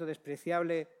extranjera, por tanto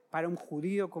despreciable para un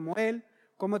judío como él,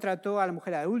 cómo trató a la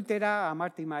mujer adúltera, a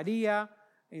Marta y María,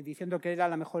 diciendo que era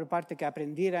la mejor parte que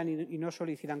aprendieran y no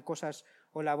solo hicieran cosas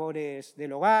o labores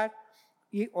del hogar,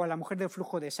 o a la mujer del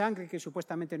flujo de sangre, que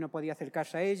supuestamente no podía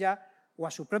acercarse a ella, o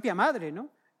a su propia madre,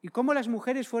 ¿no? Y cómo las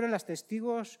mujeres fueron las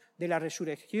testigos de la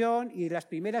resurrección y las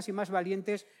primeras y más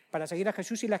valientes para seguir a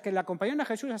Jesús y las que le acompañaron a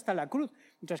Jesús hasta la cruz,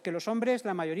 mientras que los hombres,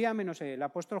 la mayoría, menos el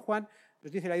apóstol Juan,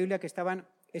 nos dice la Biblia que estaban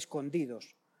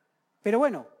escondidos. Pero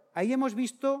bueno, ahí hemos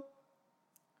visto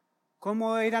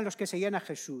cómo eran los que seguían a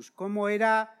Jesús, cómo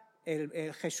era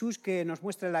el Jesús que nos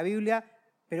muestra la Biblia,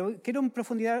 pero quiero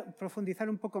profundizar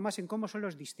un poco más en cómo son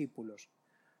los discípulos.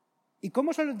 Y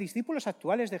cómo son los discípulos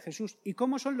actuales de Jesús y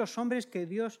cómo son los hombres que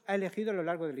Dios ha elegido a lo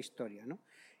largo de la historia, ¿no?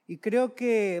 Y creo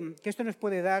que esto nos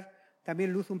puede dar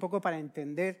también luz un poco para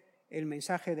entender el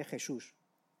mensaje de Jesús.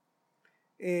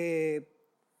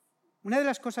 Una de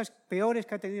las cosas peores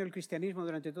que ha tenido el cristianismo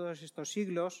durante todos estos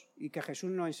siglos y que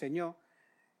Jesús nos enseñó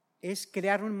es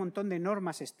crear un montón de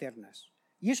normas externas.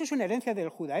 Y eso es una herencia del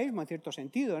judaísmo, en cierto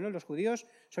sentido, ¿no? Los judíos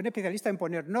son especialistas en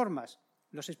poner normas.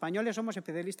 Los españoles somos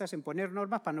especialistas en poner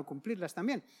normas para no cumplirlas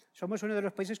también. Somos uno de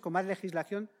los países con más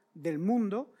legislación del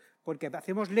mundo porque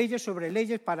hacemos leyes sobre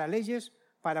leyes para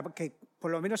que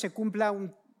por lo menos se cumpla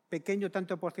un pequeño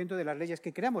tanto por ciento de las leyes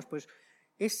que creamos. Pues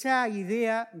esa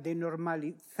idea de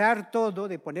normalizar todo,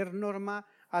 de poner norma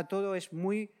a todo es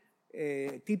muy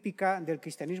típica del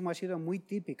cristianismo, ha sido muy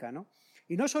típica, ¿no?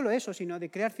 Y no solo eso, sino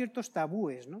de crear ciertos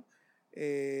tabúes, ¿no?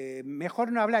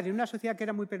 Mejor no hablar. En una sociedad que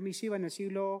era muy permisiva en el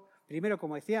siglo I,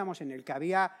 como decíamos, en el que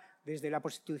había desde la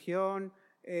prostitución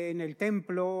en el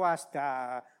templo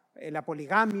hasta la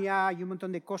poligamia y un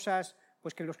montón de cosas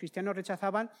pues, que los cristianos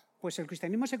rechazaban, pues el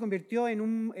cristianismo se convirtió en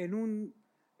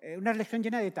una religión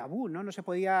llena de tabú, ¿no? No se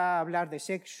podía hablar de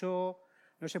sexo,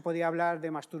 no se podía hablar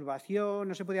de masturbación,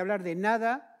 no se podía hablar de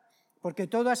nada porque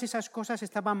todas esas cosas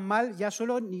estaban mal, ya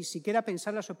solo ni siquiera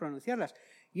pensarlas o pronunciarlas.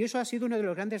 Y eso ha sido uno de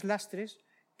los grandes lastres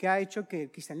que ha hecho que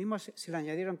el cristianismo se le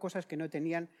añadieran cosas que no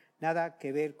tenían nada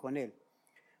que ver con él.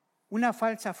 Una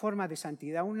falsa forma de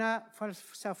santidad, una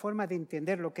falsa forma de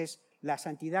entender lo que es la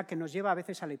santidad que nos lleva a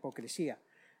veces a la hipocresía.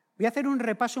 Voy a hacer un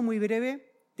repaso muy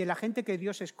breve de la gente que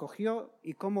Dios escogió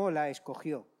y cómo la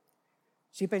escogió.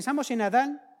 Si pensamos en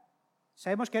Adán,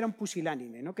 sabemos que era un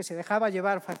pusilánime, ¿no? Que se dejaba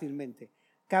llevar fácilmente,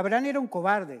 que Abraham era un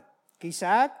cobarde, que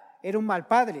Isaac era un mal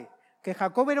padre, que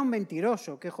Jacob era un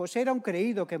mentiroso, que José era un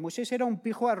creído, que Moisés era un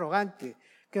pijo arrogante,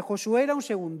 que Josué era un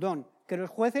segundón, que los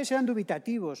jueces eran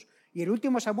dubitativos y el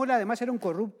último Samuel además era un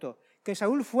corrupto, que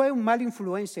Saúl fue un mal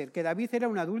influencer, que David era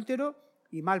un adúltero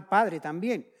y mal padre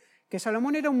también, que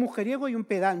Salomón era un mujeriego y un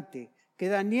pedante, que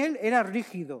Daniel era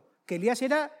rígido, que Elías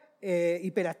era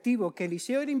hiperactivo, que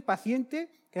Eliseo era impaciente,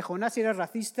 que Jonás era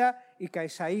racista y que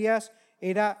Isaías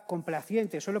era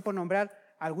complaciente, solo por nombrar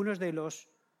algunos de los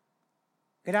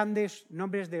grandes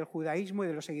nombres del judaísmo y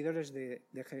de los seguidores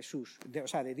de Jesús,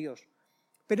 de Dios.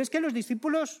 Pero es que los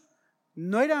discípulos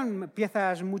no eran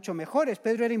piezas mucho mejores.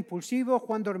 Pedro era impulsivo,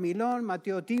 Juan dormilón,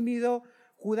 Mateo tímido,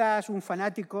 Judas un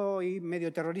fanático y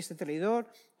medio terrorista traidor,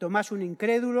 Tomás un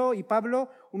incrédulo y Pablo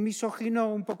un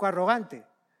misógino un poco arrogante.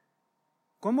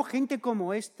 ¿Cómo gente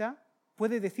como esta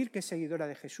puede decir que es seguidora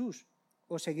de Jesús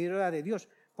o seguidora de Dios?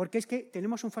 Porque es que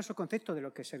tenemos un falso concepto de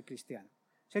lo que es ser cristiano.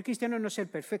 Ser cristiano no es ser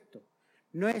perfecto,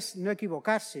 no es no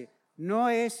equivocarse, no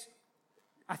es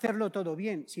hacerlo todo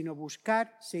bien, sino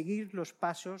buscar seguir los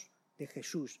pasos de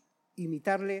Jesús,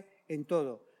 imitarle en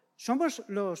todo. ¿Somos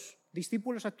los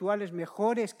discípulos actuales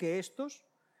mejores que estos?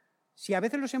 Si a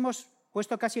veces los hemos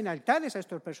puesto casi en altares a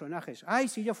estos personajes. ¡Ay,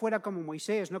 si yo fuera como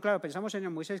Moisés! No, claro, pensamos en el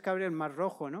Moisés que abre el Mar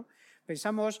Rojo, ¿no?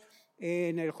 Pensamos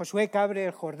en el Josué que abre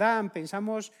el Jordán,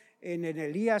 pensamos en el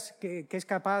Elías que es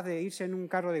capaz de irse en un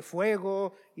carro de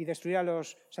fuego y destruir a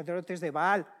los sacerdotes de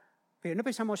Baal. Pero no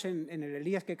pensamos en el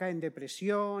Elías que cae en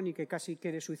depresión y que casi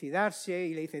quiere suicidarse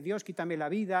y le dice, Dios, quítame la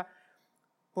vida.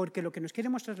 Porque lo que nos quiere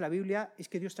mostrar la Biblia es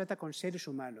que Dios trata con seres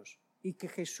humanos y que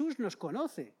Jesús nos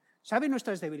conoce, sabe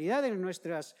nuestras debilidades,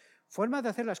 nuestras formas de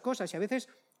hacer las cosas, y a veces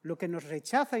lo que nos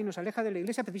rechaza y nos aleja de la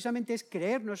Iglesia precisamente es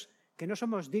creernos que no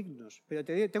somos dignos. Pero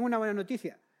tengo una buena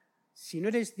noticia: si no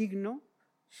eres digno,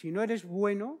 si no eres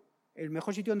bueno, el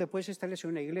mejor sitio donde puedes estar es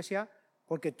en una iglesia,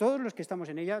 porque todos los que estamos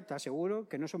en ella, te aseguro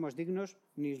que no somos dignos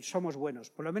ni somos buenos.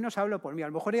 Por lo menos hablo por mí. A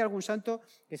lo mejor hay algún santo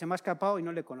que se me ha escapado y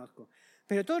no le conozco.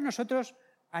 Pero todos nosotros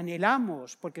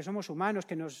anhelamos, porque somos humanos,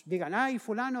 que nos digan, ay,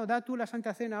 fulano, da tú la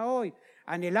Santa Cena hoy.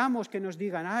 Anhelamos que nos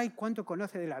digan, ay, cuánto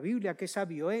conoce de la Biblia, qué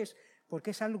sabio es,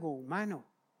 porque es algo humano.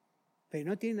 Pero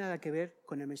no tiene nada que ver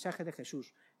con el mensaje de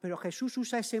Jesús. Pero Jesús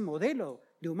usa ese modelo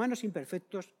de humanos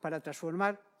imperfectos para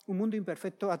transformar un mundo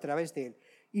imperfecto a través de él.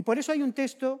 Y por eso hay un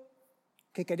texto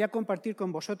que quería compartir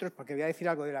con vosotros, porque voy a decir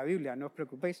algo de la Biblia, no os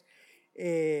preocupéis.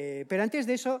 Pero antes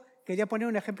de eso, quería poner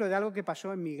un ejemplo de algo que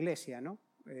pasó en mi iglesia, ¿no?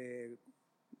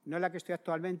 No la que estoy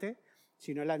actualmente,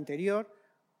 sino la anterior.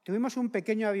 Tuvimos un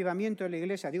pequeño avivamiento en la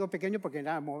iglesia, digo pequeño porque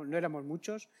no éramos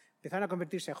muchos, empezaron a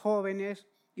convertirse jóvenes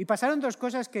y pasaron dos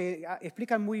cosas que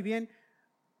explican muy bien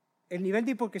el nivel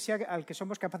de hipocresía al que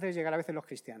somos capaces de llegar a veces los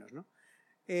cristianos, ¿no?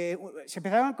 Se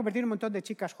empezaron a convertir un montón de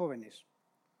chicas jóvenes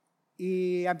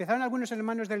y empezaron algunos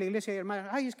hermanos de la iglesia y hermanas,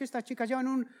 ay, es que estas chicas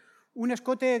llevan un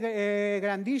escote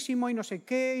grandísimo y no sé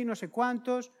qué y no sé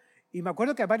cuántos. Y me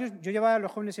acuerdo que a varios, yo llevaba a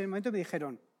los jóvenes en el momento y me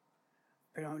dijeron,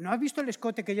 pero ¿no has visto el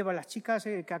escote que llevan las chicas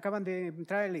que acaban de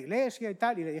entrar en la iglesia y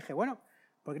tal? Y le dije, bueno,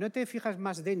 ¿por qué no te fijas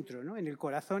más dentro, ¿no? En el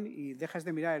corazón y dejas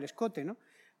de mirar el escote, ¿no?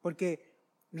 Porque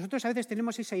nosotros a veces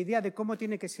tenemos esa idea de cómo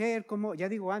tiene que ser, cómo, ya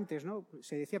digo antes, ¿no?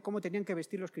 Se decía cómo tenían que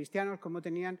vestir los cristianos, cómo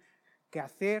tenían que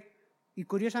hacer, y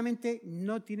curiosamente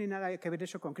no tiene nada que ver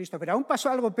eso con Cristo. Pero aún pasó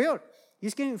algo peor, y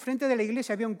es que enfrente de la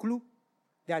iglesia había un club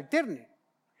de alterne.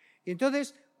 Y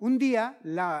entonces, un día,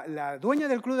 la dueña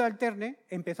del club de alterne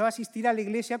empezó a asistir a la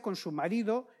iglesia con su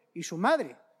marido y su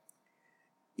madre.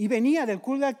 Y venía del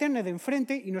club de alterne de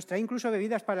enfrente y nos traía incluso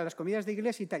bebidas para las comidas de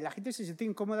iglesia y tal. Y la gente se sentía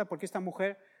incómoda porque esta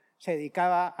mujer se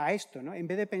dedicaba a esto, ¿no? En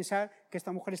vez de pensar que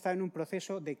esta mujer estaba en un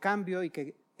proceso de cambio y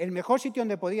que el mejor sitio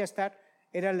donde podía estar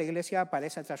era la iglesia para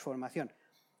esa transformación.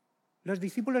 Los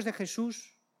discípulos de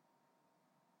Jesús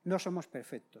no somos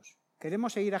perfectos.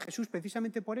 Queremos seguir a Jesús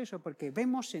precisamente por eso, porque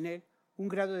vemos en él un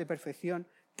grado de perfección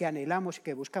que anhelamos y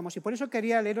que buscamos. Y por eso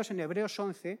quería leeros en Hebreos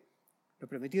 11, lo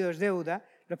prometido es deuda,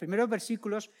 los primeros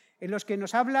versículos en los que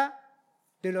nos habla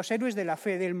de los héroes de la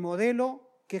fe, del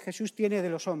modelo que Jesús tiene de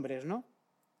los hombres, ¿no?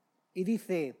 Y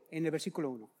dice en el versículo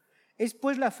 1, es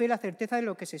pues la fe la certeza de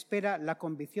lo que se espera, la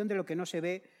convicción de lo que no se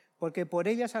ve, porque por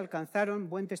ellas alcanzaron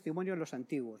buen testimonio los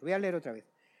antiguos. Voy a leer otra vez.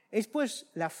 Es pues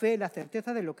la fe, la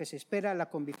certeza de lo que se espera, la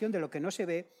convicción de lo que no se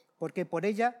ve, porque por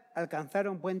ella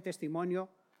alcanzaron buen testimonio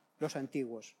los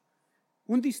antiguos.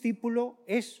 Un discípulo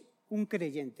es un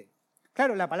creyente.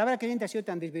 Claro, la palabra creyente ha sido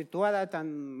tan desvirtuada,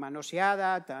 tan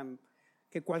manoseada,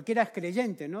 que cualquiera es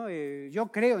creyente, ¿no?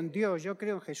 Yo creo en Dios, yo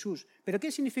creo en Jesús. Pero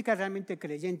 ¿qué significa realmente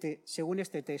creyente según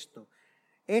este texto?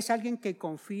 Es alguien que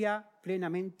confía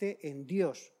plenamente en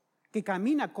Dios, que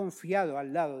camina confiado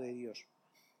al lado de Dios.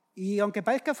 Y aunque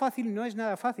parezca fácil, no es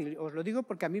nada fácil. Os lo digo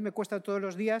porque a mí me cuesta todos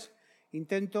los días,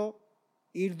 intento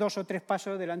ir 2 o 3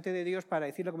 pasos delante de Dios para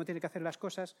decirle cómo tiene que hacer las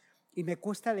cosas, y me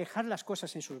cuesta dejar las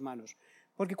cosas en sus manos.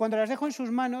 Porque cuando las dejo en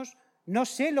sus manos, no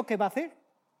sé lo que va a hacer.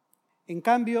 En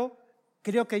cambio,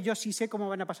 creo que yo sí sé cómo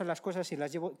van a pasar las cosas y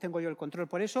tengo yo el control.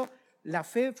 Por eso, la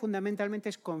fe fundamentalmente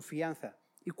es confianza.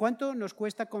 ¿Y cuánto nos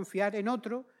cuesta confiar en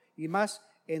otro y más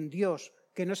en Dios,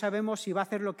 que no sabemos si va a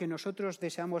hacer lo que nosotros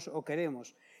deseamos o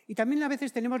queremos? Y también a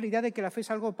veces tenemos la idea de que la fe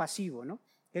es algo pasivo, ¿no?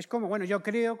 Es como, bueno, yo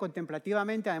creo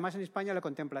contemplativamente, además en España la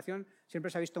contemplación siempre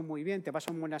se ha visto muy bien. Te vas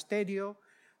a un monasterio,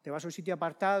 te vas a un sitio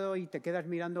apartado y te quedas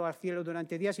mirando al cielo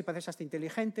durante días y pareces hasta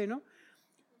inteligente, ¿no?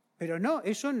 Pero no,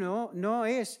 eso no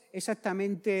es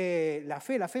exactamente la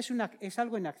fe. La fe es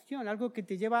algo en acción, algo que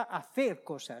te lleva a hacer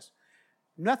cosas.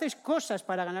 No haces cosas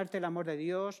para ganarte el amor de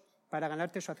Dios, para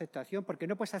ganarte su aceptación, porque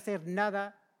no puedes hacer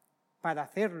nada para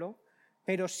hacerlo,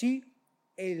 pero sí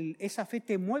esa fe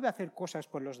te mueve a hacer cosas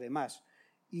por los demás.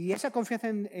 Y esa confianza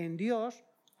en Dios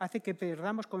hace que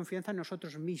perdamos confianza en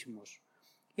nosotros mismos.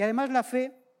 Y además la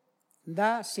fe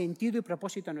da sentido y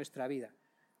propósito a nuestra vida.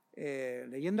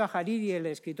 Leyendo a Hariri, el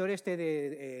escritor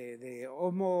de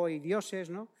Homo y Dioses,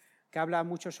 ¿no?, que habla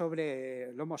mucho sobre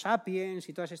el Homo sapiens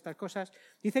y todas estas cosas,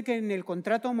 dice que en el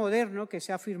contrato moderno que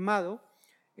se ha firmado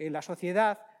en la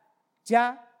sociedad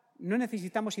ya no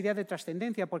necesitamos ideas de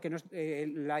trascendencia, porque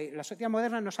la sociedad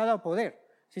moderna nos ha dado poder.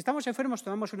 Si estamos enfermos,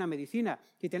 tomamos una medicina.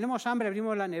 Si tenemos hambre,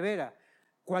 abrimos la nevera.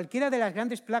 Cualquiera de las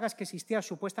grandes plagas que existían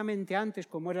supuestamente antes,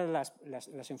 como eran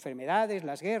las enfermedades,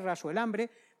 las guerras o el hambre,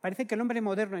 parece que el hombre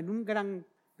moderno en un gran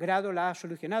grado la ha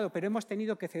solucionado, pero hemos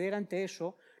tenido que ceder ante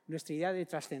eso nuestra idea de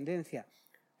trascendencia.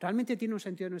 ¿Realmente tiene un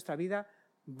sentido en nuestra vida?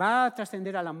 ¿Va a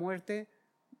trascender a la muerte?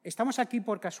 ¿Estamos aquí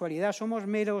por casualidad? ¿Somos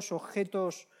meros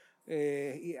objetos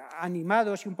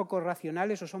animados y un poco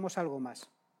racionales o somos algo más?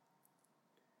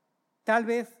 Tal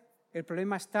vez el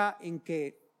problema está en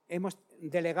que hemos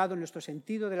delegado nuestro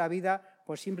sentido de la vida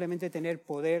por simplemente tener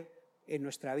poder en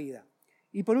nuestra vida.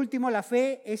 Y por último, la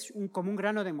fe es como un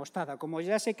grano de mostaza. Como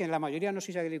ya sé que en la mayoría no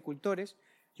sois agricultores,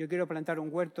 yo quiero plantar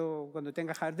un huerto cuando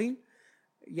tenga jardín,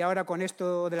 y ahora con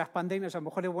esto de las pandemias a lo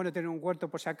mejor es bueno tener un huerto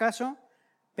por si acaso,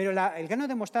 pero el grano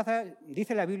de mostaza,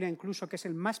 dice la Biblia incluso, que es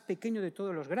el más pequeño de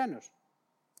todos los granos.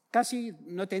 Casi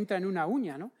no te entra en una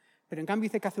uña, ¿no? Pero en cambio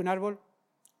dice que hace un árbol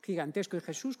gigantesco, y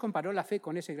Jesús comparó la fe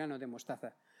con ese grano de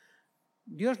mostaza.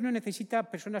 Dios no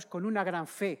necesita personas con una gran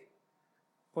fe,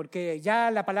 porque ya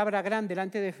la palabra gran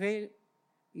delante de fe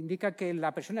indica que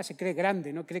la persona se cree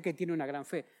grande, no cree que tiene una gran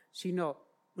fe, sino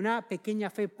una pequeña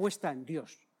fe puesta en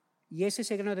Dios. Y es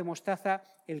ese grano de mostaza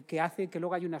el que hace que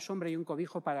luego haya una sombra y un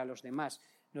cobijo para los demás,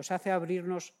 nos hace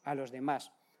abrirnos a los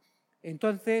demás.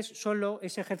 Entonces, solo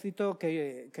ese ejército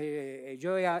que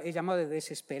yo he llamado de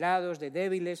desesperados, de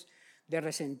débiles, de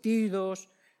resentidos,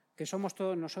 que somos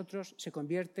todos nosotros, se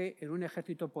convierte en un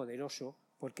ejército poderoso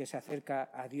porque se acerca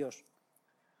a Dios.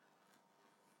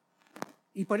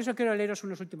 Y por eso quiero leeros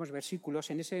unos últimos versículos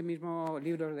en ese mismo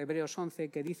libro de Hebreos 11,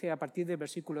 que dice a partir del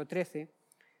versículo 13,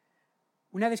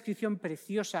 una descripción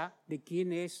preciosa de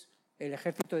quién es el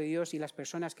ejército de Dios y las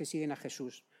personas que siguen a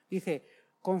Jesús. Dice,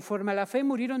 conforme a la fe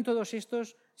murieron todos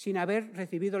estos sin haber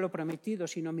recibido lo prometido,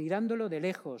 sino mirándolo de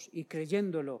lejos y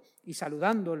creyéndolo y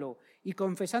saludándolo y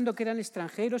confesando que eran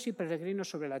extranjeros y peregrinos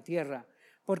sobre la tierra.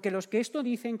 Porque los que esto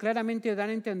dicen claramente dan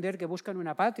a entender que buscan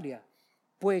una patria.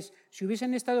 Pues si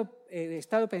hubiesen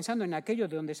estado pensando en aquello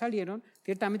de donde salieron,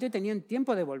 ciertamente tenían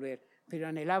tiempo de volver, pero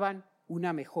anhelaban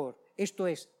una mejor, esto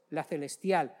es, la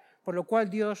celestial, por lo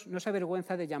cual Dios no se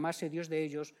avergüenza de llamarse Dios de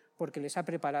ellos, porque les ha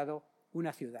preparado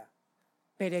una ciudad.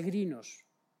 Peregrinos,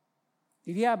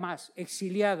 diría más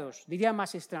exiliados, diría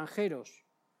más extranjeros.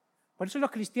 Por eso los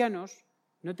cristianos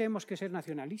no tenemos que ser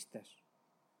nacionalistas,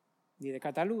 ni de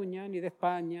Cataluña, ni de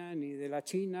España, ni de la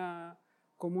China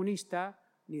comunista,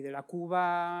 ni de la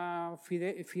Cuba,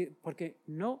 porque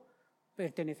no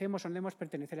pertenecemos o no debemos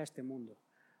pertenecer a este mundo.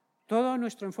 Todo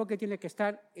nuestro enfoque tiene que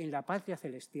estar en la patria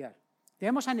celestial.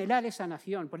 Debemos anhelar esa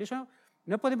nación, por eso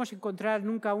no podemos encontrar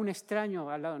nunca un extraño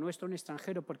al lado nuestro, un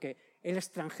extranjero, porque el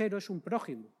extranjero es un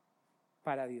prójimo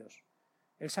para Dios.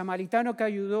 El samaritano que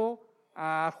ayudó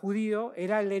al judío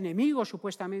era el enemigo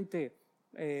supuestamente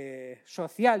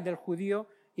social del judío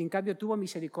y en cambio tuvo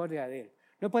misericordia de él.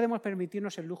 No podemos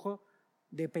permitirnos el lujo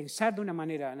de pensar de una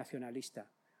manera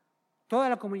nacionalista. Toda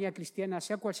la comunidad cristiana,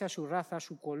 sea cual sea su raza,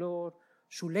 su color,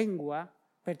 su lengua,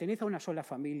 pertenece a una sola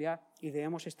familia y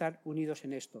debemos estar unidos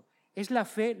en esto. Es la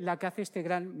fe la que hace este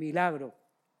gran milagro.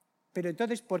 Pero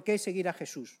entonces, ¿por qué seguir a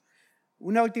Jesús?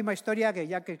 Una última historia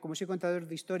que como soy contador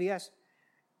de historias,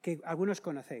 que algunos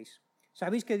conocéis.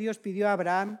 Sabéis que Dios pidió a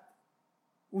Abraham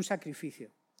un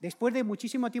sacrificio. Después de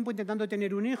muchísimo tiempo intentando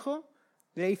tener un hijo,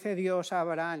 le dice Dios a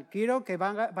Abraham, quiero que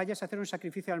vayas a hacer un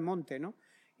sacrificio al monte, ¿no?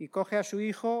 Y coge a su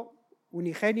hijo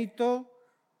unigénito,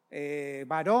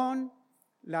 varón,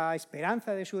 la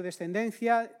esperanza de su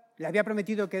descendencia, le había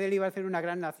prometido que de él iba a hacer una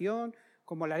gran nación,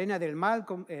 como la arena del mar,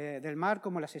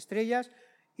 como las estrellas,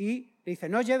 y le dice,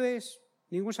 no lleves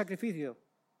ningún sacrificio.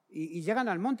 Y llegan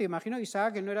al monte, imagino,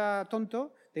 Isaac, que no era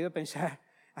tonto, debió pensar,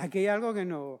 aquí hay algo que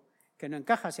no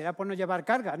encaja, será por no llevar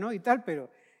carga, ¿no? Y tal, pero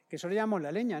que solo llevamos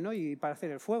la leña, ¿no? Y para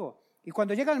hacer el fuego. Y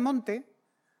cuando llega al monte,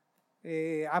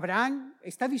 Abraham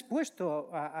está dispuesto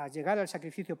a llegar al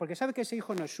sacrificio, porque sabe que ese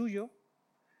hijo no es suyo,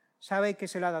 sabe que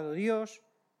se lo ha dado Dios,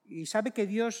 y sabe que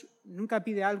Dios nunca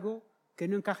pide algo que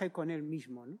no encaje con él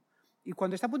mismo, ¿no? Y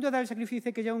cuando está a punto de dar el sacrificio,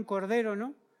 dice que lleva un cordero,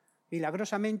 ¿no?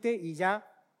 Milagrosamente, y ya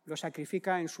lo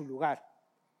sacrifica en su lugar.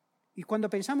 Y cuando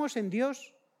pensamos en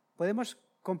Dios, podemos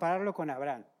compararlo con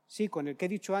Abraham. Sí, con el que he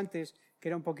dicho antes, que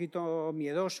era un poquito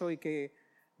miedoso y que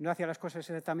no hacía las cosas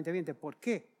exactamente bien. ¿Por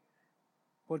qué?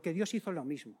 Porque Dios hizo lo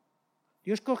mismo.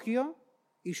 Dios cogió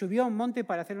y subió a un monte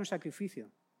para hacer un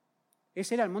sacrificio.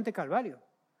 Ese era el monte Calvario.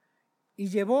 Y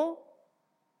llevó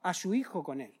a su hijo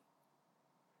con él.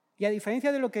 Y a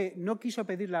diferencia de lo que no quiso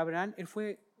pedirle a Abraham, él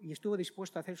fue y estuvo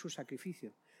dispuesto a hacer su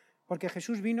sacrificio. Porque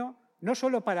Jesús vino no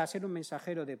solo para ser un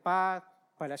mensajero de paz,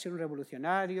 para ser un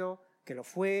revolucionario, que lo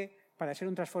fue, para ser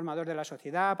un transformador de la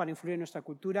sociedad, para influir en nuestra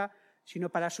cultura, sino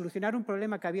para solucionar un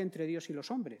problema que había entre Dios y los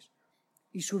hombres.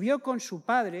 Y subió con su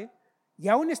Padre, y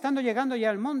aún estando llegando ya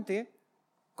al monte,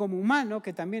 como humano,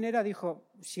 que también era,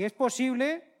 dijo, si es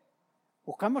posible,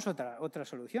 buscamos otra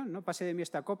solución, ¿no? Pase de mí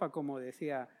esta copa, como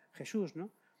decía Jesús,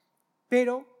 ¿no?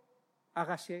 Pero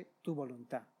hágase tu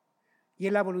voluntad. Y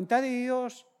en la voluntad de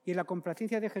Dios y en la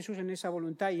complacencia de Jesús en esa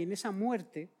voluntad y en esa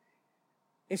muerte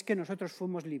es que nosotros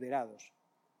fuimos liberados.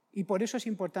 Y por eso es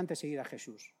importante seguir a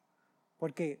Jesús.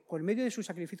 Porque por medio de su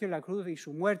sacrificio en la cruz y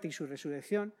su muerte y su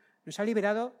resurrección nos ha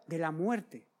liberado de la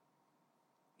muerte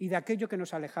y de aquello que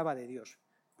nos alejaba de Dios.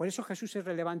 Por eso Jesús es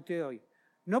relevante hoy.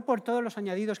 No por todos los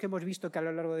añadidos que hemos visto que a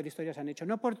lo largo de la historia se han hecho,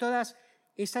 no por todas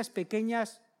esas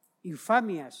pequeñas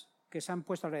infamias que se han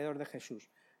puesto alrededor de Jesús,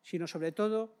 sino sobre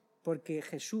todo porque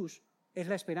Jesús es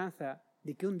la esperanza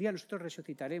de que un día nosotros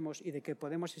resucitaremos y de que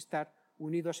podemos estar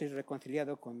unidos y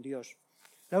reconciliados con Dios.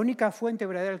 La única fuente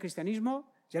verdadera del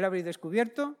cristianismo, ya lo habréis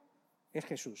descubierto, es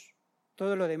Jesús.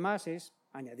 Todo lo demás es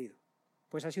añadido.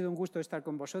 Pues ha sido un gusto estar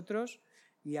con vosotros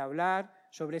y hablar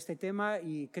sobre este tema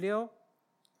y creo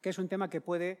que es un tema que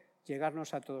puede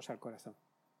llegarnos a todos al corazón.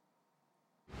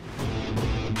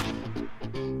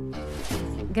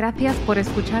 Gracias por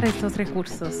escuchar estos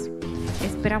recursos.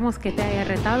 Esperamos que te haya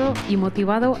retado y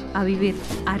motivado a vivir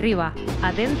arriba,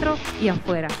 adentro y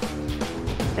afuera.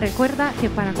 Recuerda que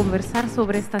para conversar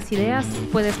sobre estas ideas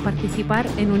puedes participar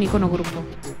en un icono grupo.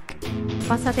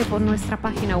 Pásate por nuestra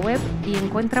página web y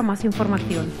encuentra más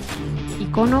información: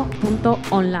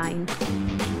 icono.online.